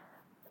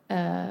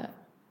that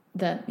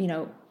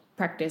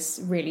practice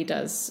really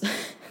does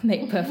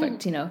make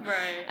perfect,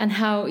 Right. and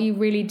how you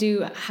really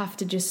do have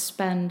to just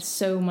spend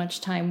so much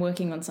time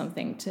working on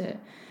something to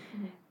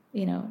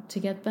to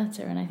get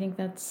better. And I think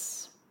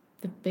that's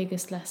the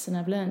biggest lesson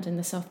I've learned in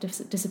the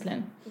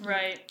self-discipline.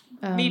 Right.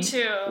 Me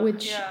too.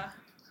 which-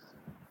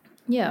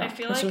 I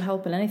feel this like- will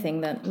help in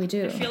anything that we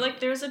do. I feel like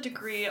there's a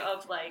degree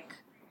of like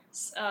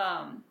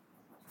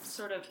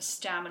sort of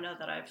stamina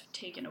that I've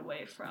taken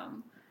away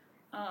from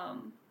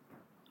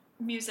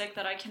music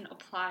that I can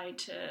apply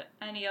to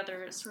any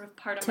other sort of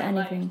part of To my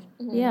anything. life.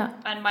 Mm-hmm. Yeah.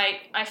 And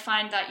I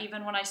find that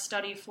even when I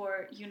study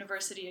for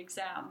university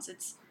exams,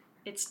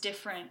 it's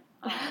different.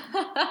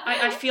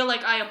 I feel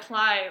like I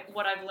apply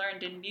what I've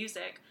learned in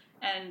music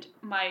and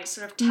my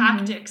sort of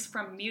tactics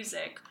from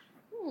music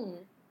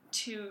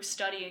to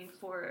studying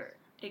for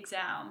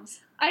exams.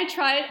 I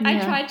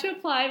tried to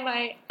apply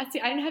my. See,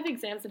 I didn't have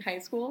exams in high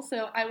school,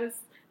 so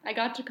I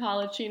got to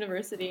college, to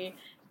university,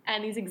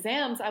 and these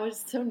exams, I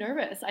was so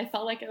nervous. I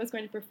felt like I was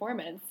going to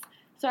performance,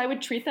 so I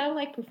would treat them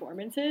like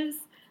performances.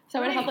 So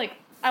I would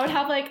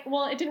have like,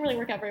 well, it didn't really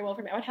work out very well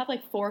for me. I would have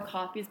like 4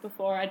 copies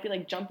before. I'd be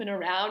like jumping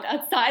around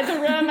outside the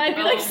room. I'd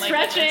be like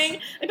stretching.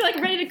 I'd be like,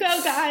 ready to go,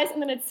 guys.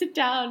 And then I'd sit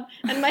down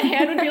and my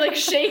hand would be like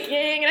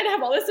shaking and I'd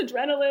have all this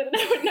adrenaline and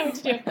I wouldn't know what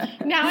to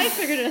do. Now I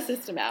figured a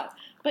system out.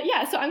 But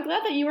yeah, so I'm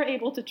glad that you were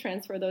able to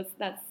transfer those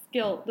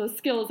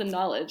skills and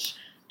knowledge.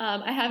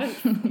 I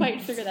haven't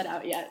quite figured that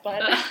out yet,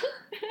 but.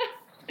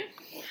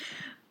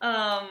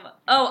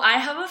 I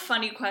have a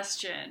funny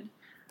question,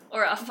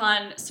 or a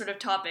fun sort of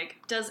topic.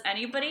 Does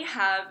anybody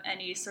have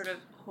any sort of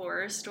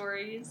horror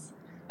stories?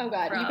 Oh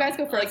God, you guys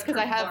go first because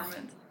I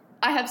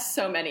have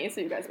so many.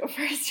 So you guys go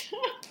first.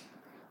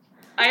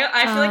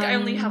 I feel like I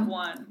only have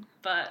one,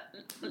 but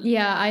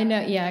yeah, I know.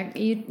 Yeah,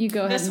 you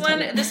go ahead.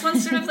 This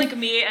one's sort of like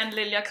me and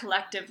Lilia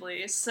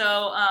collectively.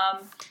 So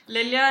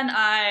Lilia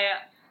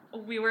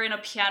and we were in a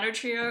piano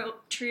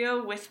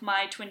trio with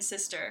my twin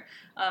sister,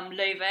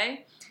 Löwe.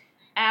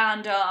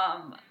 And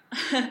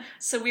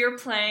so we were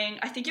playing,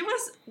 I think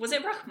was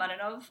it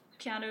Rachmaninoff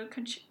piano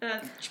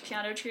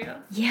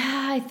trio?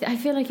 Yeah, I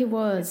feel like it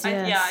was.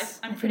 Yes.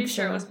 I'm pretty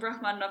sure it was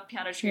Rachmaninoff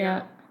piano trio.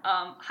 Yeah.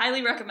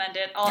 Highly recommend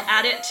it. I'll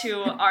add it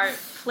to our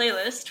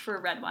playlist for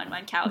Red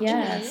Wine Couch.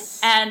 Yes.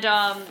 And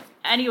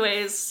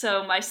anyways,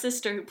 so my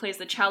sister who plays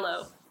the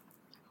cello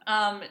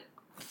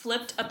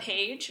flipped a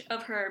page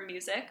of her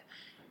music,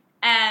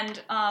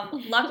 and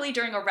luckily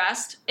during a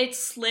rest, it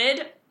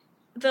slid.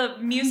 The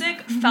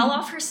music fell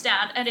off her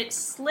stand, and it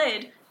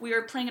slid. We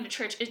were playing in a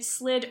church. It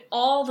slid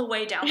all the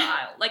way down the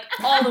aisle, like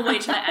all the way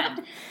to the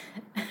end.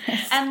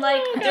 And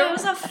like there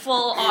was a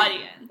full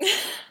audience.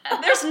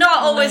 There's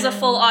not always a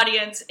full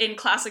audience in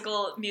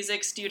classical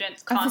music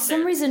student concerts. For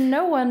some reason,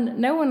 no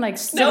one like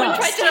stood no one up.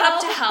 tried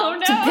to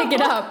help to pick it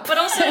up. But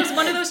also, it was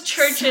one of those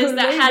churches So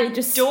that had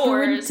just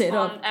doors up.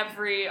 on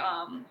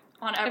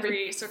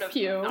every sort of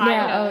pew.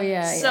 aisle.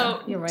 Yeah, yeah.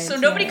 So, you're right. so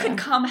nobody could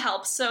come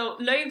help. So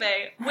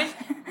Löwe, with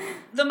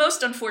the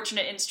most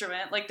unfortunate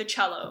instrument, like the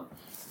cello,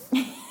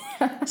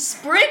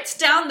 sprints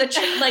down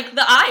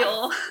the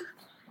aisle,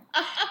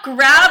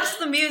 grabs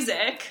the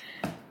music,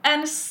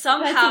 and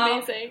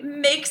somehow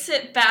makes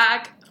it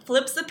back,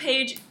 flips the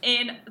page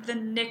in the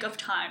nick of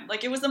time.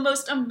 Like, it was the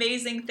most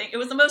amazing thing. It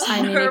was the most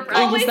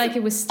nerve-wracking. It was like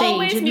it was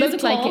staged. It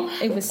looked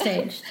like it was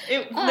staged.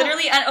 It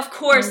literally, and of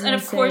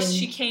course,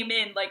 she came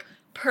in like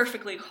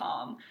perfectly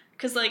calm,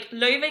 because like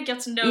Löwe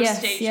gets no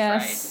stage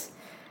fright.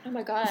 Oh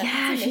my God,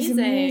 yeah, she's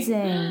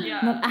amazing.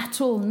 Yeah. Not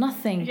at all,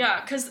 nothing.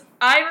 Yeah, because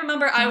I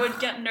remember I would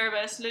get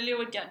nervous, Lilia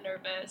would get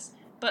nervous,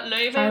 but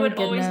Löwe would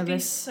always be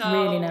so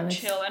really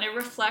chill, and it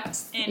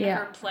reflects in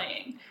her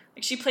playing.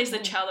 Like, she plays the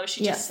cello,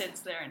 she just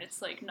sits there, and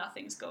it's like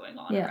nothing's going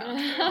on around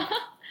her.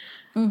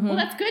 Well,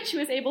 that's good. She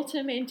was able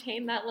to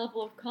maintain that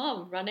level of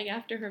calm running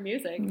after her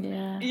music.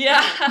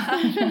 Yeah.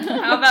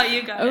 How about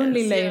you guys?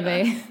 Only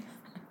Löwe.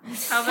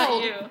 How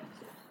about you?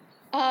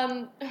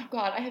 Oh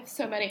God, I have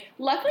so many.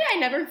 Luckily, I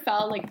never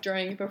fell like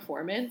during a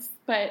performance,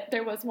 but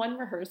there was one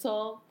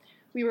rehearsal.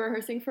 We were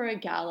rehearsing for a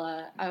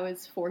gala. I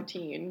was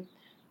 14,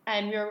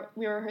 and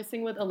we were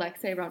rehearsing with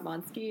Alexei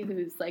Ratmansky,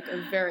 who's like a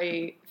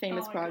very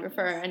famous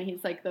choreographer, and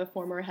he's like the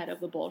former head of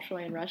the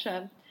Bolshoi in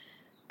Russia.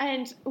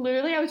 And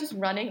literally, I was just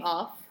running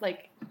off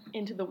like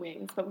into the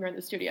wings, but we were in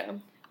the studio,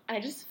 and I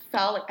just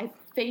fell like I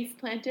face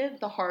planted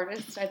the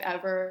hardest I've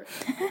ever,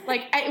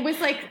 it was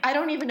like, I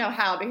don't even know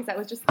how, because I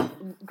was just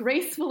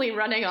gracefully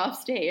running off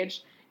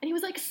stage, and he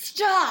was like,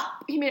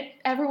 stop! He made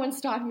everyone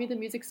stop, he made the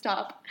music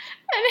stop.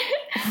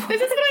 And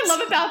this is what I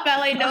love about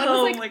ballet. No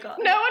one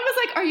was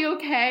like, are you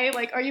okay?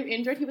 Like, are you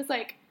injured? He was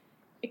like,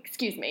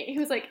 excuse me. He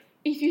was like,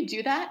 if you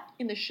do that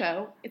in the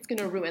show, it's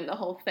gonna ruin the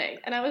whole thing.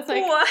 And I was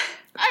like, what?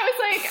 I was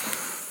like,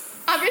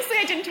 obviously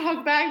I didn't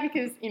talk back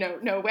because,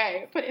 no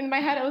way. But in my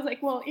head, I was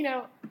like, well,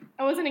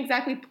 I wasn't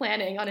exactly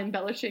planning on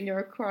embellishing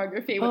your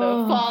choreography with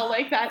a fall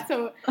like that,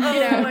 so,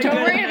 don't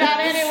worry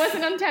about it. It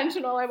wasn't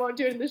intentional. I won't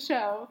do it in the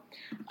show.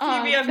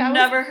 Phoebe, I've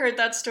never heard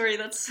that story.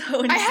 That's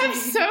so insane. I have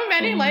so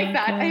many like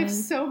that. God. I have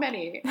so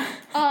many.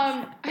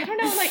 I don't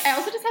know, I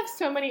also just have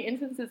so many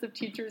instances of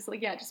teachers,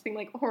 just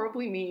being,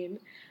 horribly mean,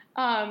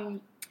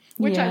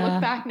 which I look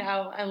back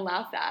now and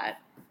laugh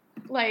at.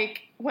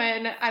 Like,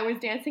 when I was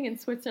dancing in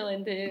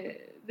Switzerland,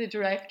 the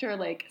director,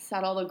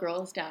 sat all the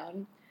girls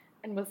down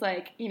and was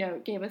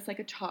gave us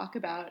a talk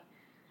about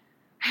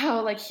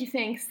how he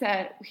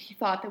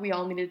thought that we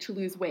all needed to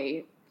lose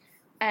weight.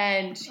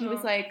 And he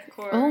was like,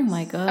 oh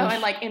my gosh.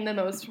 Oh, and in the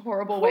most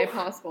horrible way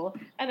possible.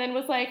 And then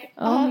was like,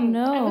 oh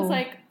no. And was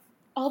like,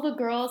 all the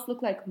girls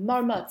look like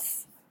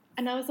marmots.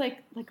 And I was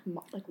like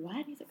what?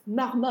 And he's like,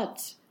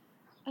 marmotte.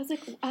 I was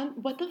like,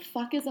 what the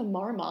fuck is a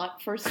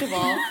marmot, first of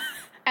all?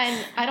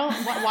 And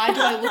why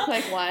do I look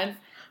like one?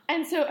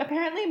 And so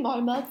apparently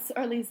marmottes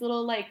are these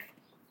little, like,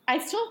 I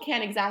still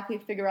can't exactly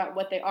figure out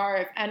what they are.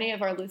 If any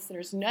of our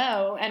listeners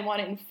know and want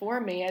to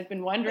inform me, I've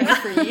been wondering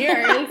for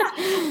years.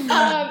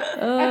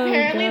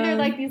 Apparently they're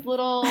like these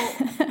little,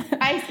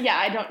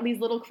 these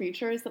little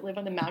creatures that live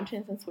on the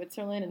mountains in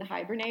Switzerland and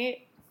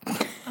hibernate.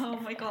 Oh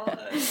my god.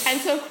 And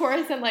so of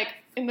course I'm like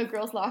in the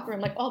girls' locker room,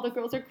 like all the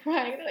girls are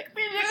crying. They're like,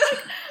 we look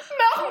like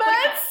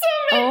marmots.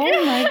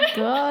 Oh my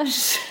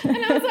gosh. And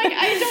I was like,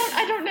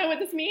 I don't know what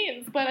this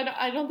means, but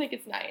I don't think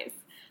it's nice.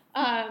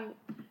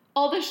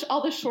 All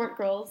the short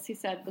girls, he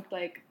said, looked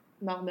like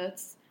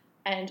marmots,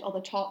 and all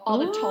the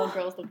tall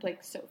girls looked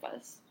like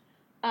sofas.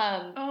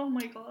 Oh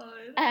my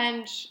god.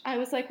 And I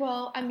was like,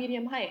 well, I'm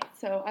medium height,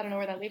 so I don't know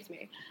where that leaves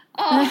me.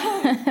 But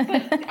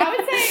I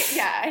would say,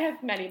 yeah, I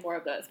have many more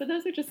of those. But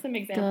those are just some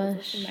examples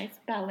of some nice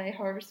ballet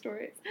horror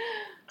stories.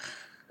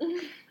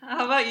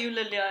 How about you,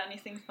 Lilia?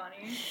 Anything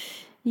funny?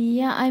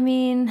 Yeah, I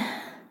mean,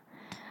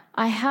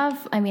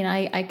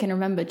 I can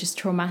remember just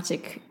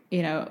traumatic,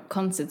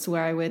 concerts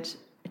where I would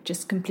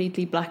just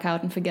completely black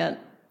out and forget,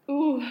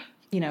 where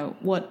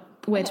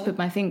to put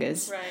my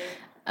fingers.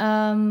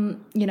 Right.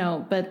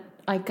 But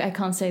I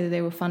can't say that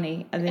they were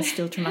funny, and they're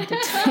still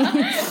traumatic to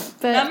me.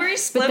 Memory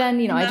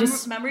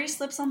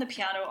slips on the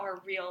piano are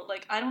real.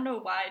 Like, I don't know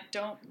why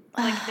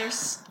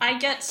I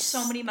get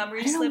so many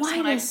memory slips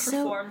when I've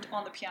performed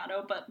on the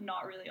piano, but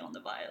not really on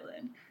the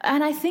violin.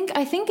 And I think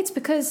it's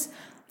because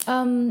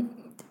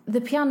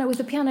the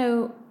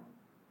piano,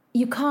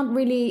 you can't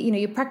really,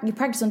 you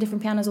practice on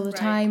different pianos all the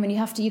time, and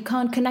you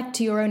can't connect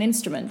to your own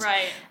instrument.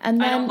 Right. And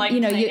then, I don't like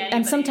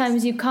and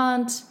sometimes you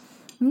can't.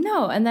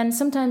 No, and then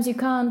sometimes you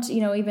can't,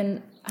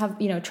 even have,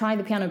 try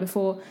the piano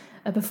before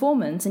a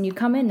performance, and you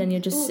come in and you're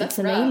just, it's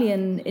an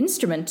alien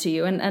instrument to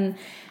you. And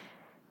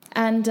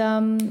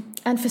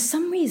for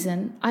some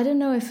reason, I don't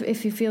know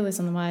if you feel this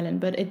on the violin,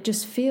 but it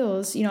just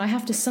feels, I would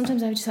have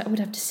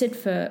to sit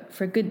for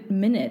a good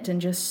minute and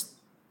just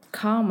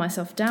calm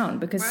myself down,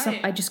 because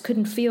I just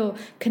couldn't feel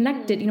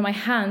connected. My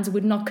hands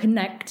would not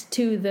connect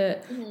to the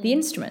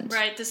instrument.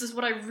 Right. This is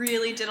what I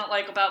really didn't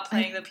like about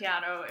playing the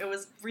piano. It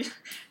was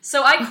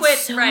so I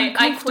quit.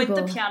 I quit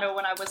the piano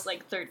when I was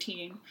like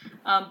 13.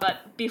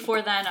 But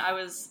before then, I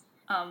was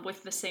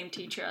with the same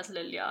teacher as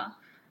Lilia.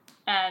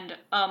 And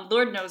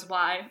Lord knows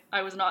why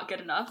I was not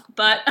good enough,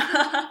 but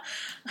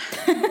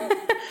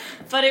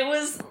but it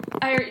was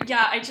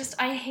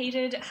I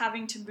hated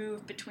having to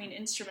move between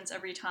instruments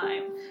every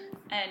time,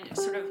 and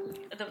sort of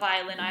the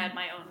violin, I had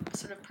my own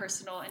sort of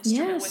personal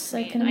instrument with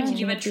me, and I can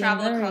even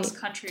travel across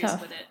countries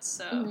with it.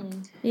 So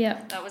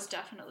that was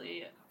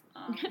definitely.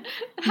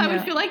 I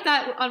would feel like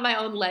that on my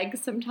own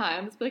legs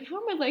sometimes. Like, how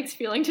are my legs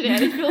feeling today?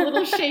 I feel a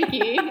little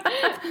shaky.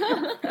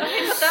 But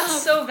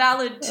that's so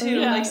valid too.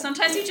 Yeah. Like,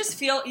 sometimes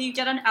you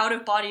get an out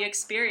of body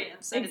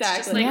experience, and it's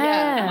just like,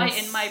 am I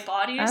in my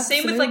body? Absolutely.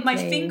 Same with like my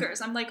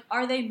fingers. I'm like,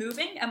 are they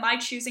moving? Am I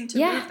choosing to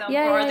move them,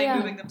 or are they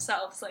moving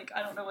themselves? Like,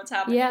 I don't know what's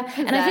happening. Yeah,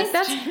 and I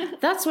think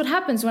that's what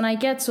happens when I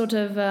get sort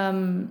of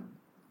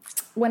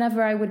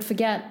whenever I would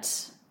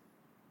forget,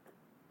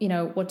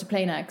 what to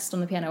play next on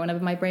the piano, whenever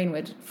my brain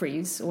would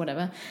freeze or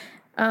whatever.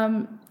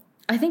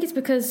 I think it's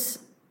because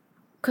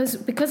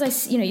I,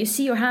 you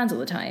see your hands all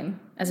the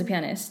time as a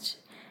pianist,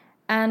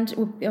 and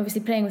we're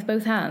obviously playing with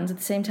both hands at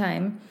the same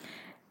time,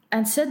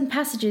 and certain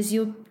passages,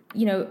 your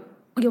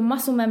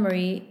muscle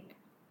memory,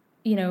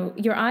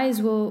 your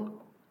eyes will,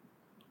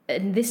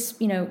 in this,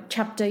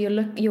 chapter,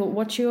 you'll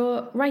watch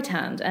your right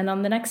hand, and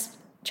on the next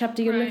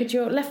chapter, you'll look at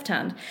your left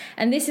hand.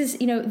 And this is,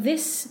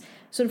 this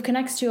sort of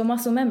connects to your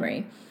muscle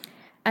memory.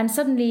 And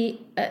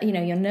suddenly,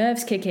 your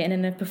nerves kick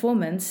in a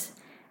performance,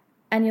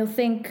 and you'll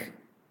think,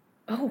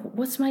 oh,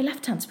 what's my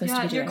left hand supposed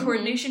to be doing? Your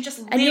coordination just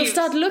leaves. And you'll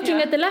start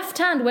looking at the left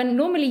hand when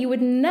normally you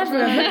would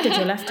never have looked at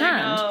your left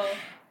hand.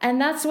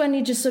 And that's when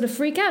you just sort of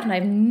freak out, and I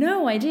have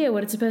no idea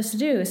what it's supposed to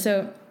do.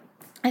 So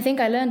I think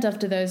I learned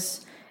after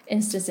those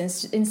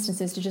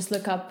instances to just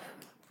look up,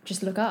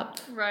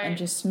 and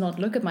just not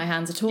look at my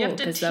hands at all,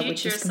 because that would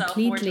just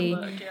completely.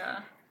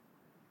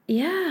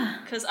 Yeah.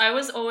 Because I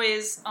was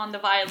always, on the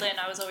violin,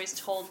 I was always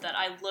told that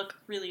I look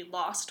really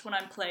lost when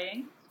I'm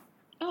playing.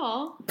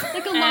 Oh,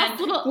 like a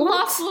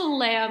lost little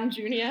lamb,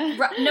 Junia.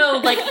 No,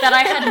 like that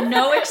I had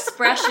no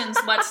expressions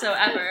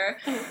whatsoever,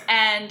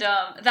 and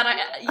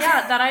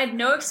that I had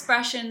no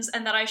expressions,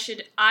 and that I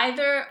should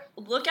either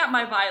look at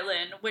my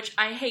violin, which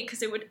I hate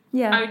because I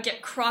would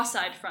get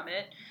cross-eyed from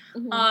it,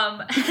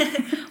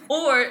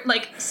 or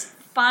like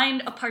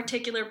find a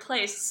particular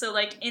place. So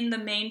like in the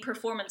main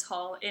performance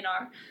hall in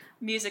our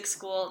music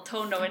school,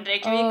 Tono in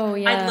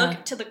Reykjavik, I'd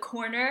look to the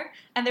corner,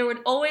 and there would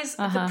always,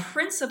 the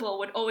principal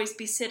would always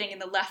be sitting in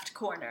the left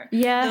corner.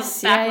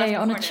 Yes, the back left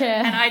on corner. A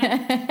chair.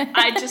 And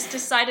I just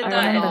decided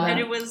that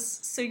it was,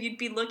 so you'd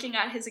be looking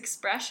at his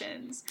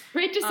expressions.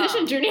 Great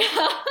decision, Junia.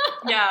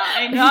 Yeah,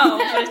 I know,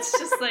 but it's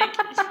just like,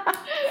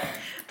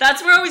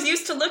 that's where I was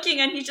used to looking,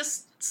 and he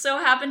just so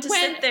happen to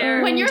sit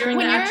there during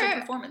the actual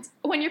performance.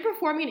 When you're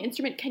performing an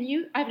instrument,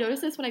 I've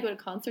noticed this when I go to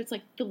concerts,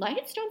 like, the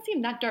lights don't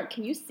seem that dark.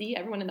 Can you see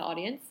everyone in the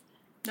audience?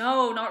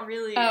 No, not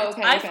really. Oh,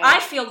 okay. I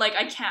feel like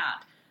I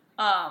can't.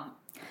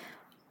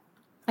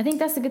 I think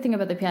that's the good thing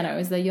about the piano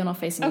is that you're not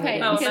facing the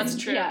audience. Oh, that's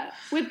true. Yeah.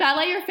 With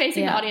ballet, you're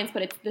facing the audience,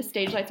 but the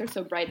stage lights are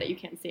so bright that you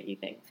can't see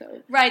anything.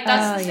 So right,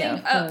 that's the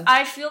thing.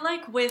 I feel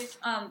like with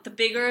the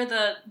bigger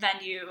the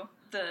venue,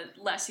 the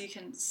less you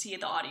can see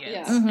the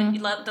audience, and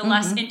the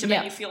less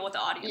intimate you feel with the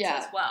audience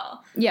as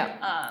well.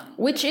 Yeah,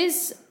 which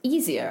is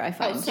easier, I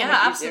find. So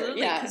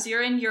absolutely, because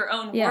you're in your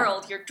own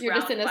world. You're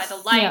drowned by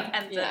the light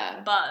and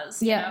the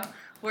buzz. You know?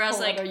 Whereas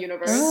whole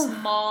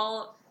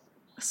like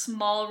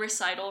small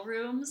recital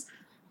rooms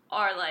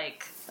are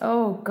like,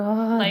 oh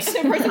god, like the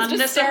person's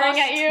just staring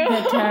at you.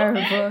 They're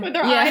terrible with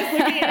their eyes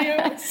looking at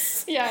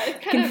you. Yeah,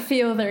 it's kind of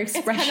feel their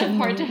expression. It's kind of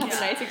hard to have a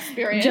nice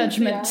experience.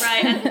 Judgment,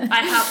 right? And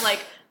I have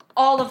like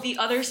all of the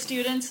other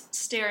students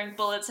staring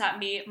bullets at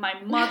me, my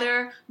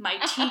mother, my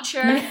teacher,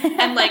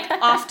 and like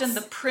often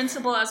the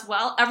principal as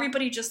well.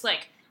 Everybody just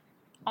like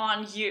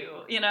on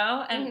you, you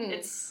know, and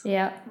it's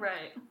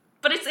right,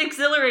 but it's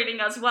exhilarating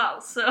as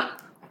well. So.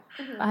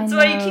 That's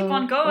why you keep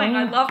on going.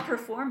 I love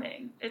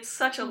performing. It's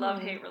such a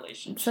love-hate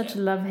relationship. Such a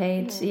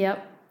love-hate.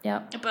 Yep.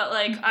 But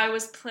like, I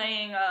was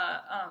playing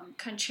a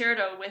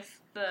concerto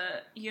with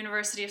the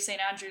University of St.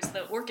 Andrews,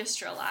 the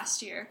orchestra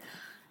last year.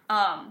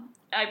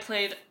 I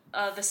played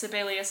the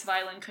Sibelius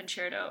Violin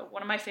Concerto,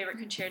 one of my favorite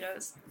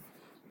concertos.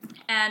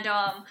 And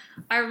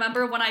I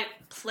remember when I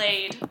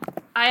played,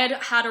 I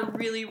had a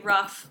really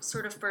rough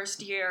sort of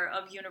first year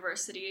of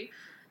university.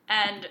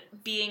 And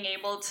being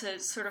able to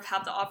sort of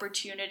have the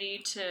opportunity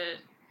to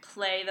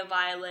play the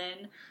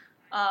violin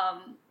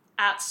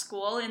at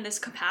school in this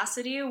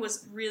capacity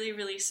was really,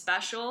 really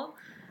special.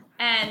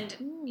 And,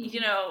 you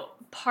know,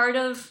 part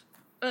of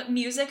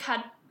music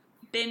had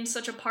been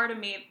such a part of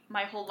me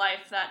my whole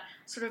life that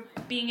sort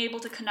of being able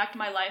to connect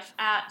my life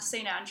at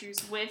St.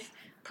 Andrews with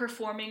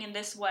performing in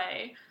this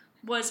way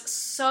was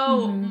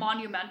so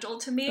monumental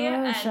to me.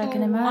 Gosh, and I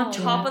can imagine. On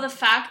top of the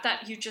fact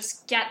that you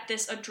just get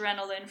this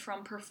adrenaline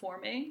from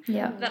performing,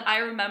 that I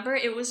remember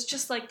it was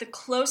just like the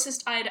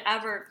closest I had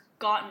ever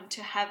gotten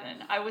to heaven.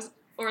 I was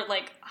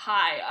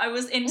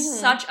in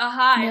such a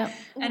high,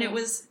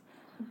 and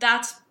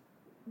that's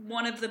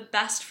one of the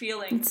best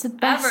feelings it's the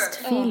best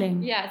ever.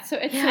 feeling. So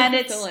it's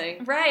fulfilling.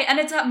 It's right, and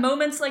it's at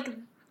moments like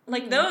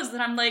those that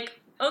I'm like,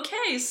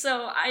 okay,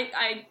 so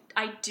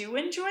I do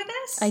enjoy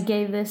this. I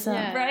gave this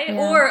up. Right?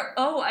 Or,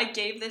 I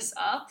gave this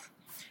up.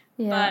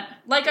 Yeah. But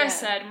like I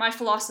said, my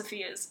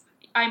philosophy is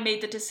I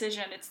made the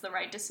decision, it's the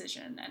right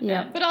decision.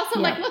 And but also,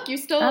 like, look, you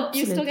still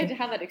get to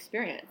have that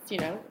experience, you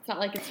know? It's not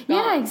like it's gone.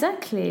 Yeah,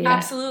 exactly.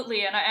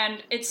 Absolutely.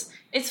 And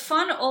it's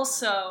fun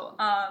also,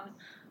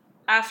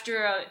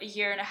 after a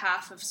year and a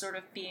half of sort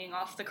of being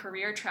off the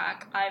career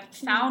track, I've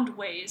found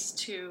ways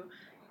to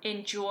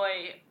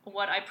enjoy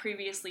what I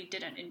previously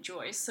didn't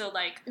enjoy. So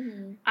like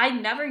I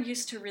never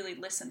used to really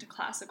listen to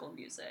classical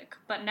music,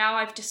 but now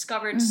I've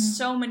discovered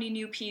so many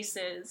new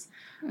pieces,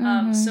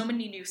 so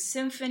many new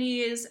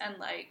symphonies and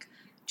like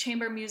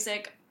chamber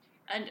music,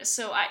 and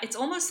so it's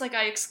almost like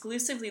I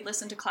exclusively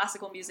listen to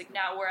classical music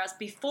now, whereas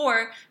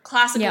before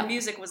classical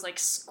music was like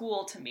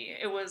school to me.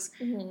 It was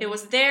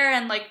there,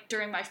 and like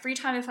during my free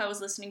time, if I was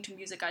listening to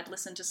music, I'd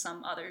listen to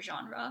some other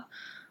genre.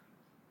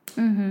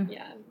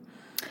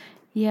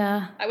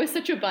 Yeah. I was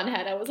such a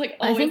bunhead. I was like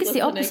I think it's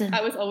the opposite. I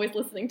was always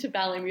listening to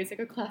ballet music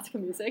or classical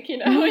music, you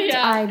know?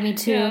 Me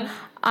too.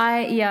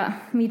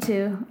 Me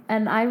too.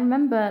 And I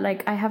remember,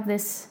 like, I have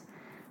this,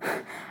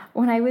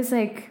 when I was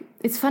like,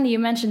 it's funny you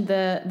mentioned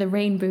the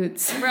rain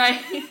boots. Right.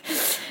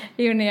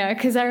 Yeah,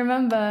 because I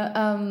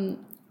remember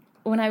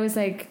when I was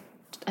like,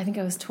 I think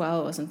I was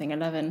 12 or something,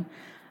 11,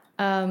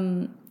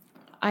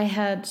 I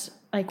had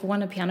like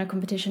won a piano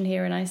competition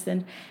here in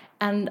Iceland.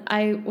 And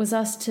I was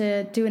asked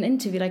to do an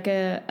interview, like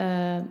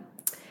a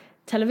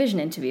television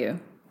interview.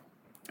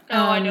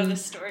 I know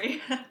this story.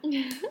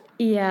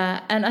 Yeah,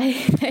 and I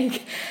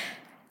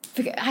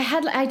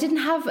didn't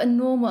have a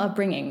normal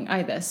upbringing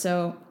either.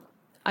 So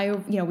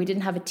we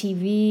didn't have a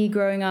TV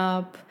growing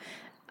up,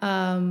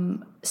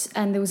 and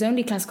there was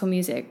only classical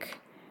music.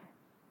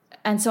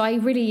 And so I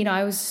really,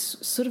 I was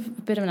sort of a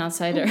bit of an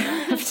outsider, I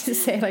have to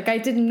say. Like, I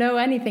didn't know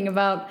anything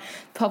about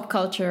pop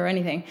culture or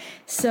anything.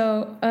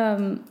 So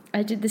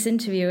I did this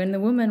interview, and the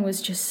woman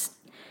was just,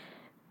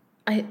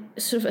 I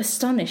sort of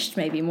astonished,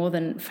 maybe more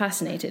than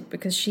fascinated,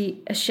 because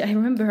she I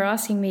remember her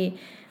asking me,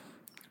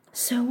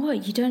 "So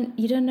what? You don't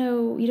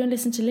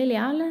listen to Lily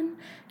Allen?"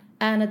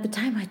 And at the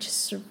time, my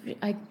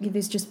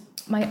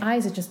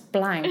eyes are just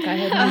blank. I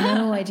had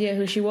no idea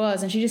who she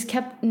was, and she just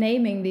kept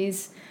naming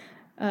these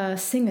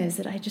singers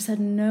that I just had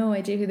no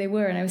idea who they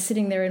were, and I was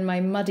sitting there in my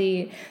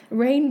muddy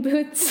rain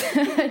boots.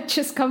 I'd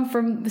just come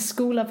from the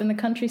school up in the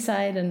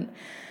countryside, and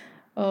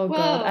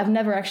God, I've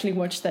never actually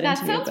watched that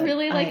interview. That sounds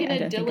really like an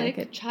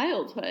idyllic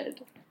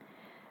childhood.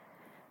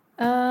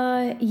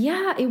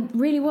 Yeah, it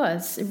really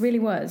was.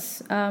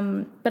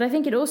 But I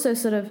think it also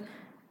sort of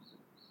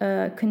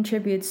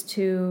contributes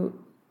to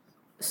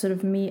sort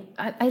of me.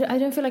 I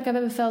don't feel like I've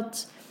ever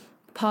felt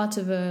part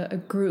of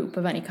a group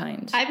of any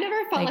kind. I've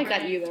never felt like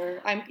that either.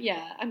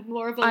 I'm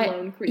more of a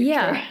lone creature.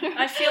 Yeah.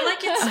 I feel like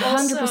it's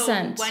also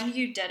 100%. when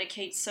you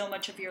dedicate so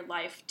much of your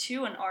life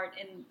to an art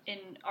in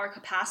our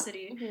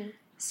capacity,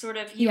 sort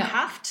of you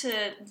have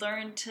to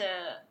learn to,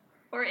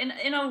 or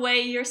in a way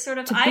you're sort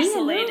of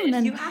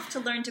isolated. You have to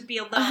learn to be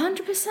alone.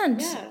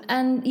 100%. Yeah.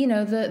 And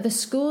the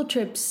school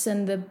trips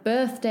and the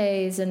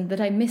birthdays and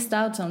that I missed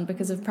out on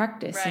because of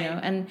practice, Right.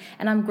 and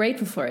I'm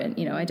grateful for it.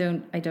 I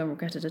don't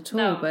regret it at all.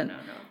 No.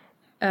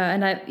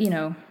 And I,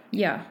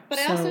 But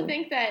I also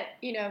think that,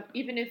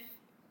 even if,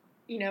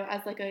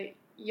 as like a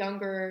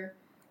younger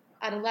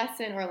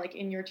adolescent or like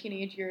in your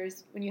teenage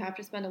years when you have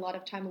to spend a lot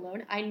of time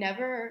alone, I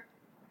never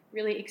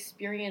really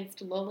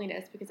experienced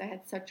loneliness because I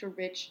had such a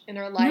rich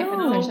inner life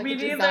and such like a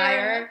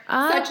desire.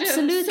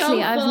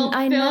 Absolutely.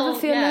 I never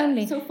feel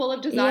lonely. So full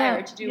of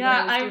desire to do what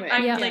I was doing.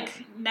 I'm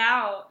like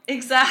now,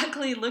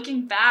 exactly,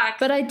 looking back.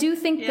 But I do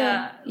think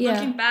that,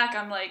 looking back,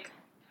 I'm like,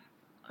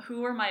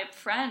 who were my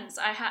friends?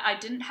 I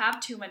didn't have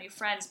too many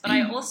friends, but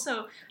I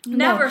also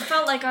never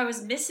felt like I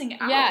was missing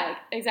out. Yeah,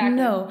 exactly.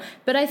 No,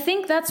 but I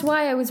think that's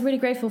why I was really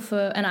grateful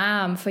for, and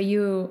I am, for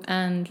you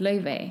and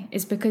Love,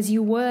 is because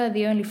you were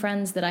the only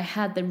friends that I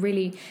had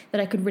that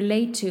I could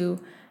relate to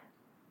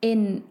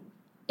in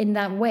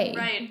that way.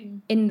 Right.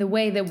 In the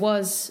way that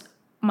was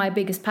my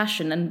biggest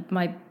passion and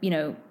my,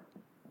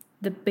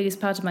 the biggest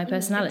part of my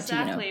personality.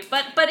 Exactly.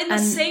 But in the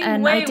same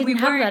and way, I didn't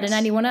have that in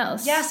anyone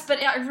else. Yes,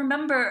 but I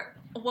remember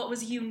what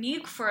was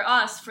unique for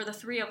us, for the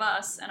three of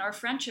us, and our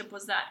friendship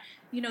was that,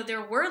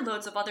 there were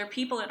loads of other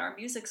people in our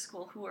music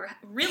school who were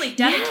really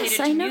dedicated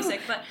to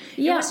music, but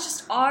it was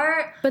just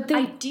our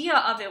idea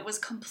of it was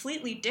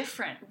completely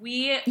different.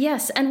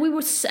 And we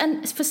were,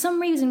 and for some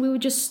reason, we were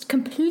just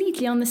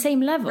completely on the same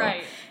level.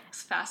 Right.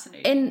 It's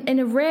fascinating. In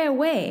a rare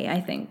way, I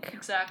think.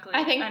 Exactly.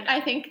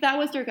 I think that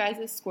was your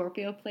guys'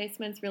 Scorpio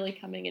placements really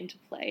coming into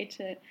play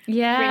to bring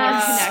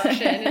Yes. our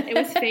connection. It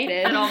was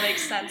fated. It all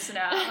makes sense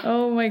now.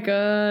 Oh my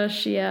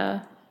gosh,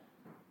 yeah.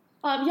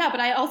 But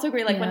I also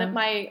agree, like, one of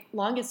my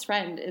longest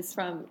friend is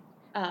from,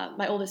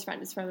 my oldest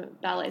friend is from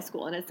ballet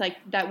school, and it's like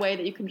that way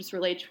that you can just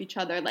relate to each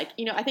other. Like,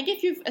 I think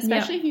if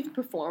you've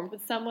performed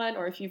with someone,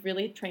 or if you've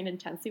really trained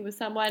intensely with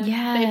someone,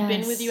 they've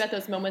been with you at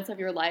those moments of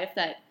your life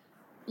that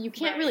you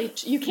can't really,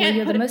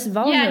 you're the most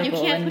vulnerable. you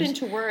can't put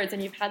into words,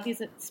 and you've had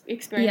these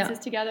experiences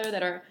together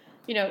that are,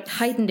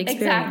 heightened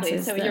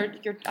experiences.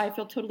 Exactly. So I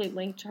feel totally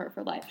linked to her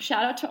for life.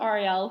 Shout out to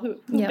Ariel, who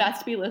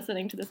best be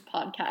listening to this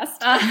podcast.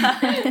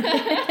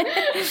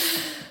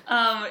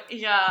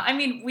 I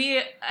mean,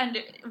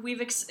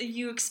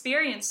 you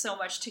experienced so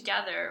much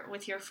together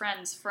with your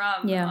friends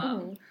from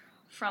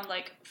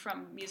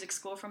music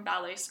school, from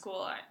ballet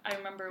school. I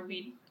remember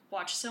we'd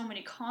watch so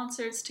many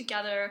concerts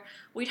together.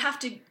 We'd have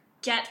to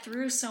get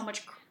through so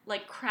much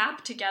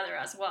crap together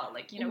as well.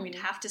 We'd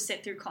have to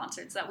sit through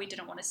concerts that we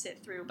didn't want to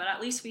sit through, but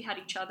at least we had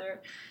each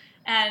other,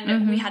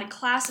 and we had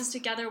classes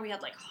together. We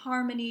had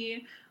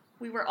harmony.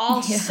 We were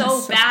all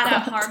so bad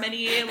at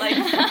harmony.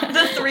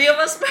 The three of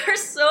us were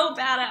so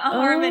bad at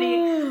harmony,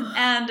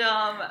 and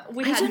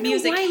we had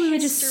music. I don't know why we were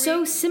just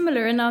so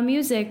similar in our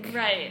music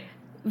journey.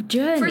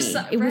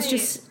 It was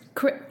just.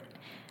 For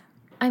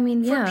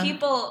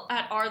people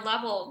at our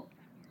level,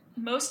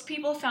 most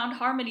people found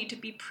harmony to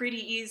be pretty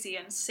easy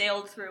and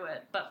sailed through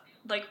it, but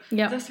the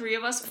three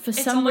of us, for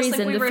some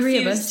reason, we the three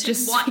of us to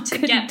just want to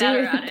get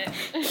better at it.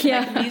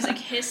 Music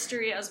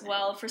history as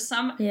well. For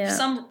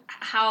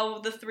somehow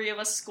the three of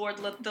us scored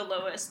the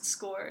lowest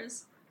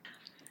scores,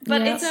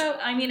 but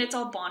it's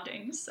all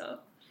bonding. So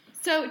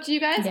do you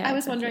guys? I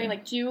was wondering,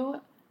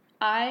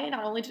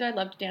 not only did I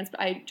love to dance, but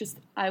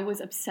I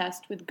was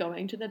obsessed with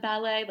going to the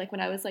ballet.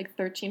 When I was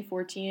 13,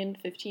 14,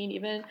 15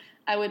 even,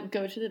 I would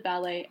go to the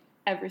ballet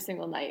every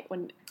single night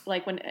when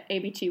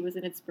ABT was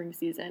in its spring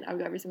season. I would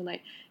go every single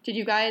night. Did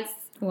you guys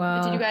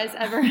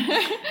ever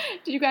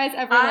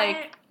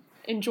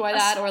enjoy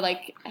that, or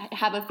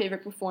have a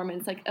favorite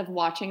performance, of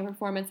watching a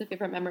performance, a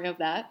favorite memory of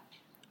that?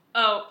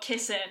 Oh,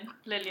 Kissin,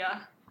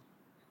 Lilia.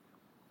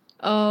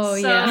 Oh,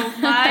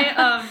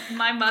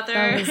 my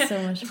mother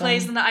so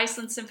plays in the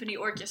Iceland Symphony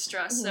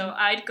Orchestra, so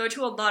I'd go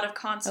to a lot of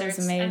concerts,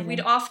 and we'd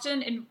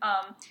often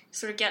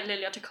sort of get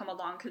Lilia to come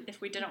along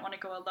if we didn't want to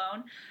go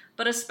alone.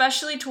 But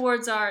especially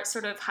towards our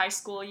sort of high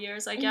school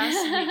years, I guess,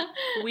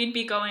 we'd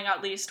be going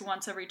at least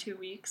once every 2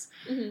 weeks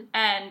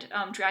and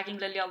dragging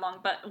Lilia along.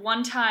 But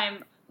one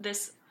time,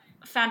 this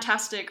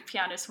fantastic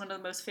pianist, one of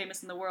the most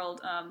famous in the world,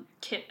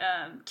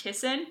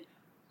 Kissin,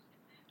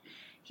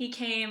 he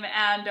came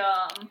and...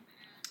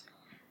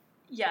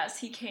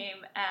 he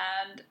came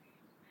and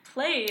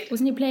played.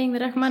 Wasn't he playing the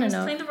Rachmaninoff? He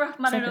was playing the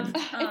Rachmaninoff.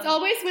 It's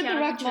always with the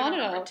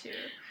Rachmaninoff.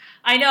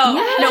 I know.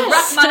 Yeah. No,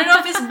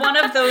 Rachmaninoff is one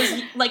of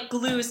those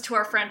glues to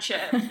our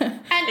friendship.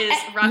 Is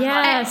Rachmaninoff?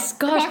 Yes,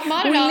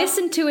 gosh, we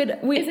listened to it.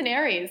 It's an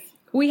Aries.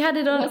 We had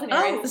it on.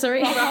 Oh,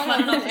 sorry.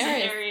 Rachmaninoff is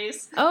an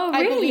Aries. Oh,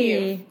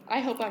 really? I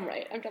hope I'm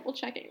right. I'm double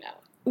checking now.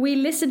 we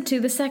listened to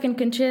the second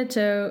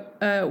concerto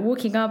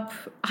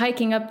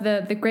hiking up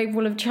the Great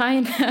Wall of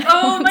China.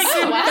 Oh my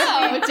goodness,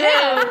 Wow, we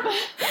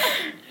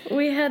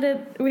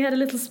damn. We had a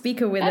little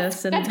speaker with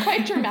us, and That's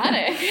quite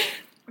dramatic.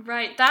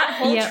 Right, that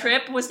whole Yep.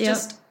 trip was Yep.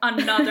 just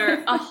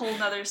a whole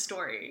nother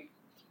story.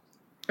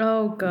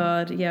 oh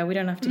god, yeah, we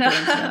don't have to go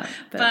into that.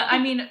 But I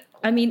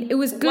mean, it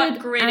was good. what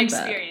great and bad.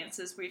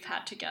 experiences we've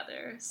had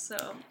together.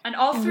 So, and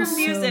all It through was so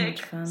music.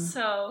 much fun.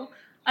 So,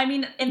 I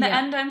mean, in the Yeah.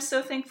 end, I'm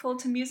so thankful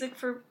to music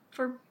for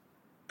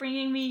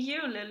bringing me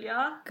you,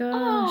 Lilia. Gosh,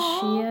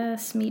 Aw.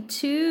 yes, me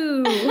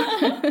too.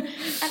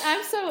 And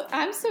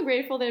I'm so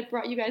grateful that it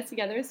brought you guys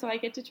together, so I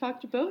get to talk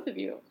to both of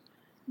you.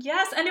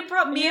 Yes, and it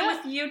brought me Yeah.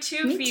 with you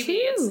too, Me Phoebe. too.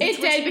 It's It what's did,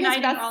 because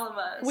uniting that's- all of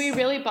us. We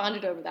really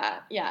bonded over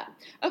that. Yeah.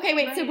 Okay,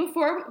 wait. So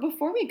Right.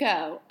 before we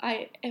go,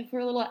 for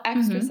a little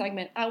extra Mhm.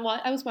 segment, I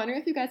was wondering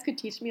if you guys could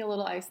teach me a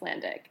little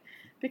Icelandic,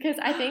 because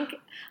I think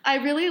I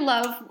really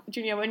love,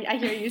 Junia, when I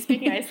hear you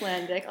speaking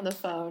Icelandic on the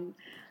phone.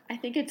 I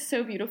think it's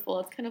so beautiful.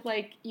 It's kind of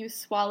like you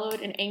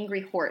swallowed an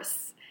angry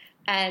horse,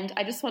 and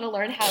I just want to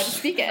learn how to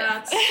speak it.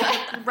 That's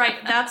right.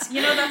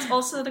 That's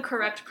also the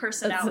correct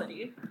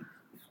personality.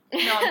 No,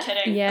 I'm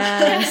kidding.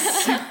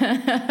 yes.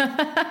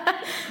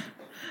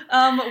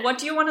 What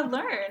do you want to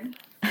learn?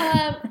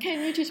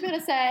 Can you teach me how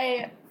to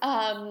say?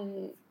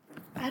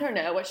 I don't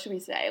know. What should we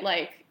say?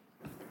 Like,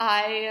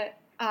 I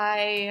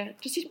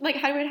just like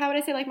how would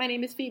I say like my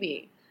name is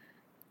Phoebe?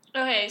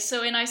 Okay,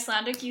 so in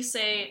Icelandic you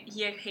say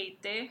ég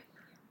heiti.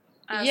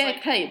 As Ég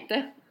like,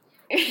 heiti.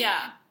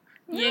 yeah.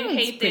 Ég that's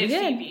heiti pretty good.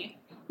 Phoebe.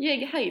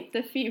 Ég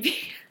heiti Phoebe.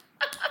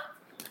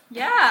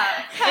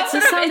 Yeah. It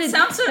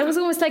sounds sort that of was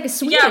almost like a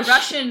Swedish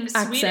Russian,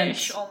 accent.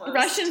 Swedish almost.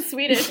 Russian,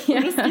 Swedish.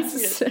 We'll just speak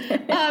Yes. Swedish.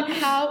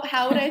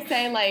 How would I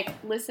say like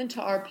listen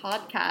to our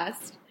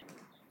podcast?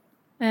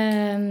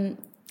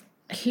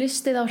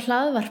 Hlustið á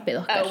hlaðvarpið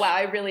okkar. Oh wow,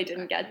 I really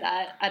didn't get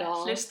that at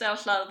all. Hlusta á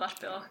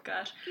hlaðvarpið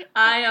okkar.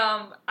 I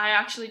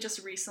actually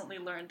just recently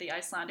learned the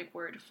Icelandic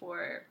word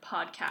for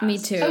podcast. Me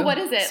too. Oh, what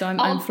is it? So I'm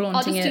I'll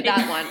flaunting just it. do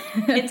that one.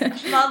 It's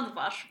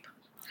hlaðvarp.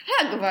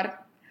 Hagvar.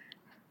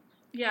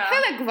 Yeah.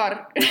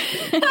 Hagvar.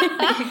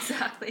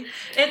 Exactly.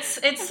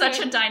 It's such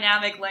a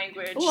dynamic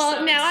language. Well,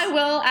 so now I it's-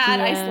 will add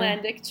Yeah.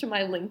 Icelandic to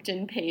my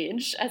LinkedIn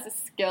page as a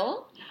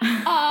skill. You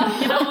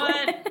know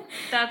what?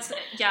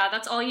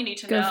 That's all you need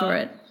to know. Go for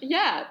it.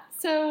 Yeah.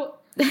 So,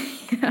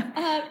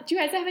 Yeah. do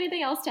you guys have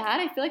anything else to add?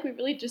 I feel like we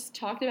really just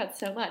talked about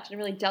so much and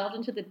really delved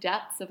into the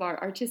depths of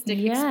our artistic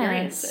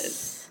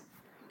experiences.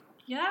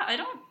 Yeah, I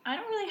don't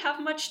really have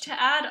much to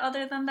add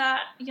other than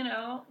that,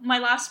 my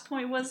last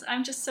point was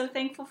I'm just so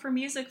thankful for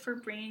music for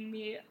bringing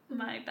me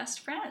my best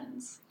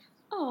friends.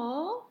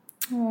 Aww.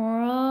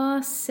 Aw,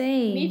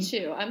 same. Me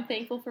too. I'm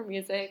thankful for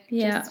music,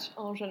 Yeah. just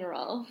en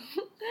general.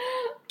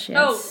 Yes.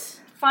 Oh,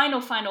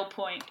 final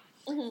point.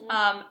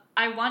 Mhm.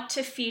 I want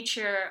to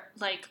feature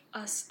like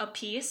a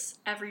piece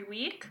every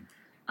week.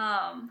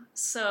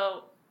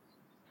 So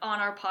on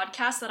our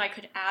podcast that I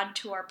could add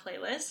to our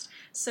playlist.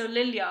 So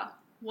Lilia,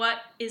 what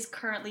is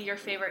currently your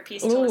favorite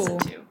piece to listen Ooh.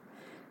 to?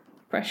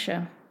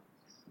 Pressure.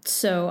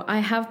 So I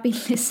have been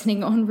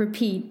listening on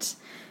repeat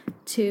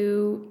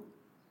to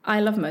I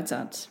Love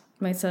Mozart.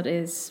 Mozart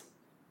is,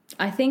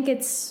 I think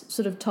it's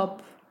sort of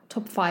top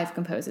 5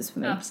 composers for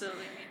me. Absolutely,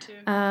 me too.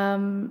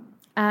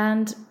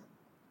 And,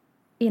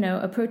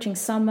 approaching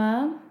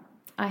summer,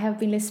 I have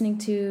been listening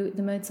to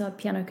the Mozart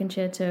Piano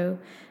Concerto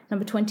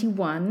number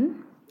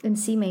 21 in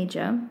C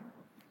major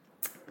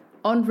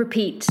on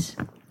repeat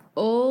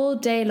all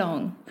day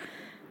long.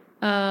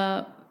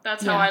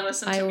 That's how I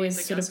listen to I always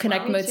music sort as of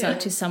connect well. Mozart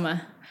too. to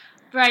summer.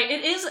 Right,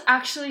 it is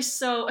actually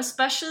so,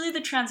 especially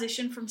the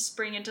transition from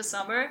spring into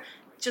summer,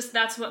 just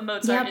that's what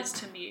Mozart Yep. is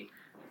to me.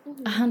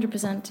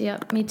 100%, yeah,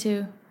 me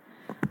too.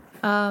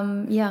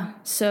 Yeah,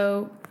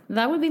 so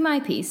that would be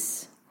my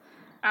piece.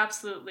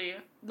 Absolutely.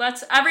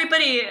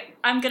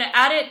 I'm going to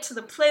add it to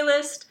the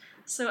playlist,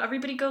 so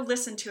everybody go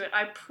listen to it.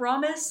 I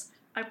promise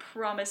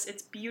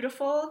it's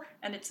beautiful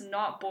and it's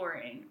not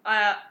boring.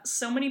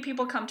 So many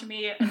people come to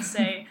me and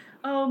say,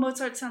 oh,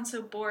 Mozart sounds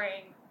so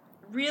boring.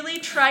 Really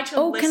try to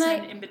Oh, can listen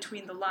I- in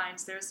between the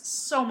lines. There's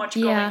so much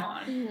going Yeah.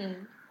 on. Mhm.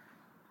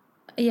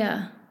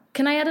 Yeah.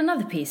 Can I add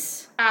another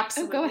piece? Oh,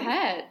 Absolutely. go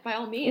ahead, by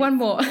all means. One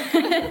more.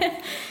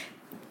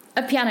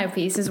 A piano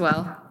piece as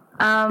well.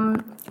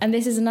 And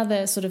this is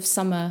another sort of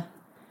summer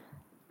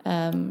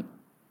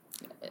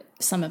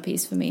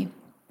piece for me.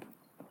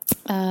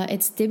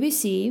 It's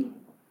Debussy.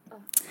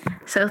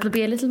 So it'll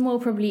be a little more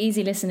probably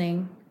easy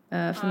listening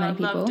for many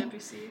people. Love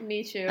Debussy.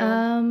 Me too.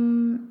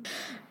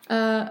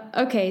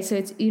 Okay, so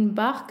it's Une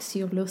barque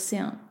sur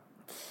l'océan.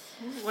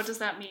 Ooh, what does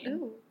that mean?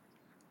 Ooh.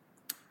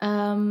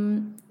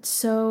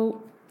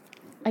 So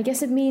I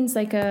guess it means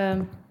like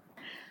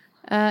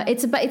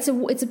it's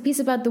a piece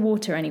about the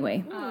water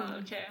anyway. Oh,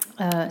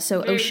 okay.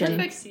 So Very ocean.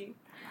 Debussy.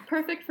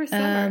 Perfect for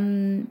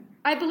summer.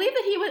 I believe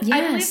that he was.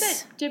 I believe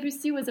yes. that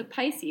Debussy was a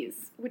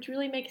Pisces, which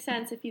really makes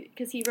sense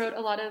because he wrote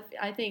a lot of,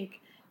 I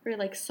think, very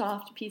like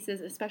soft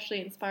pieces,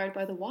 especially inspired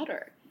by the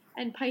water.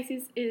 And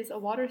Pisces is a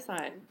water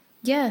sign.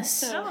 Yes.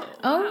 So,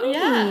 Oh,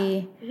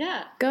 really?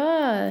 yeah.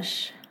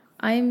 Gosh.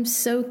 I'm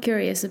so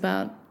curious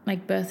about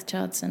like birth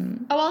charts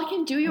and... Oh, well, I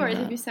can do yours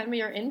if you send me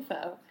your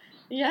info.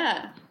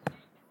 Yeah.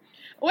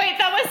 Wait,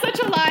 that was such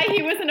a lie.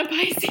 He wasn't a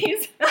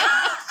Pisces.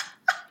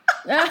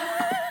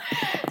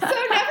 So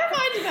never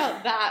mind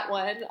about that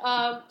one.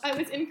 I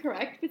was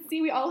incorrect. But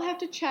see, we all have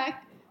to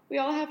check. We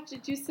all have to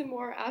do some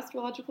more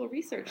astrological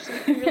research so we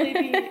can really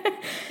be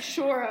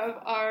sure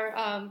of our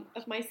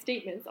of my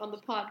statements on the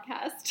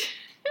podcast.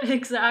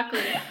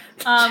 Exactly.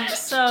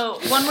 So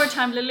one more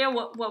time, Lilia,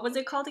 what was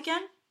it called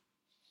again?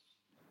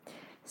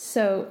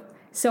 So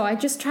I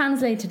just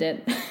translated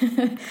it,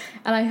 and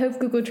I hope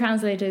Google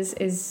Translate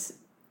is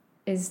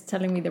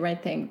telling me the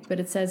right thing. But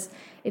it says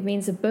it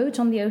means a boat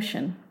on the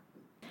ocean.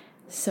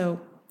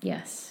 So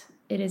yes,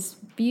 it is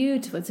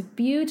beautiful. It's a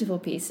beautiful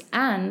piece,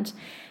 and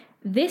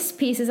this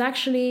piece is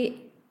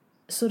actually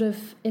sort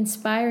of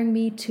inspiring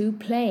me to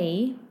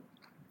play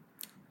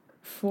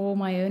for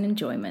my own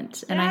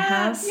enjoyment. And I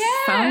have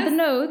found the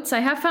notes. I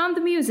have found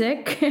the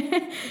music,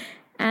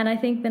 and I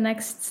think the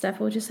next step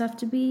will just have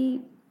to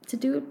be to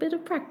do a bit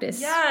of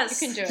practice.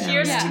 Yes, you can do it.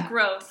 Here's to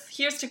growth.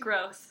 Here's to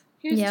growth.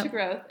 Here's to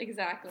growth,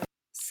 exactly.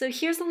 So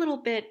here's a little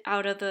bit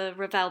out of the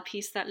Ravel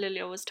piece that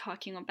Lilia was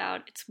talking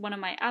about. It's one of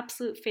my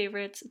absolute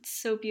favorites. It's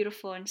so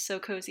beautiful and so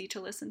cozy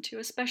to listen to,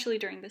 especially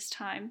during this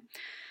time.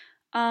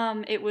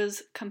 It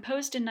was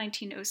composed in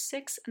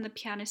 1906, and the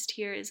pianist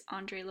here is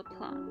André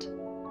Leplante.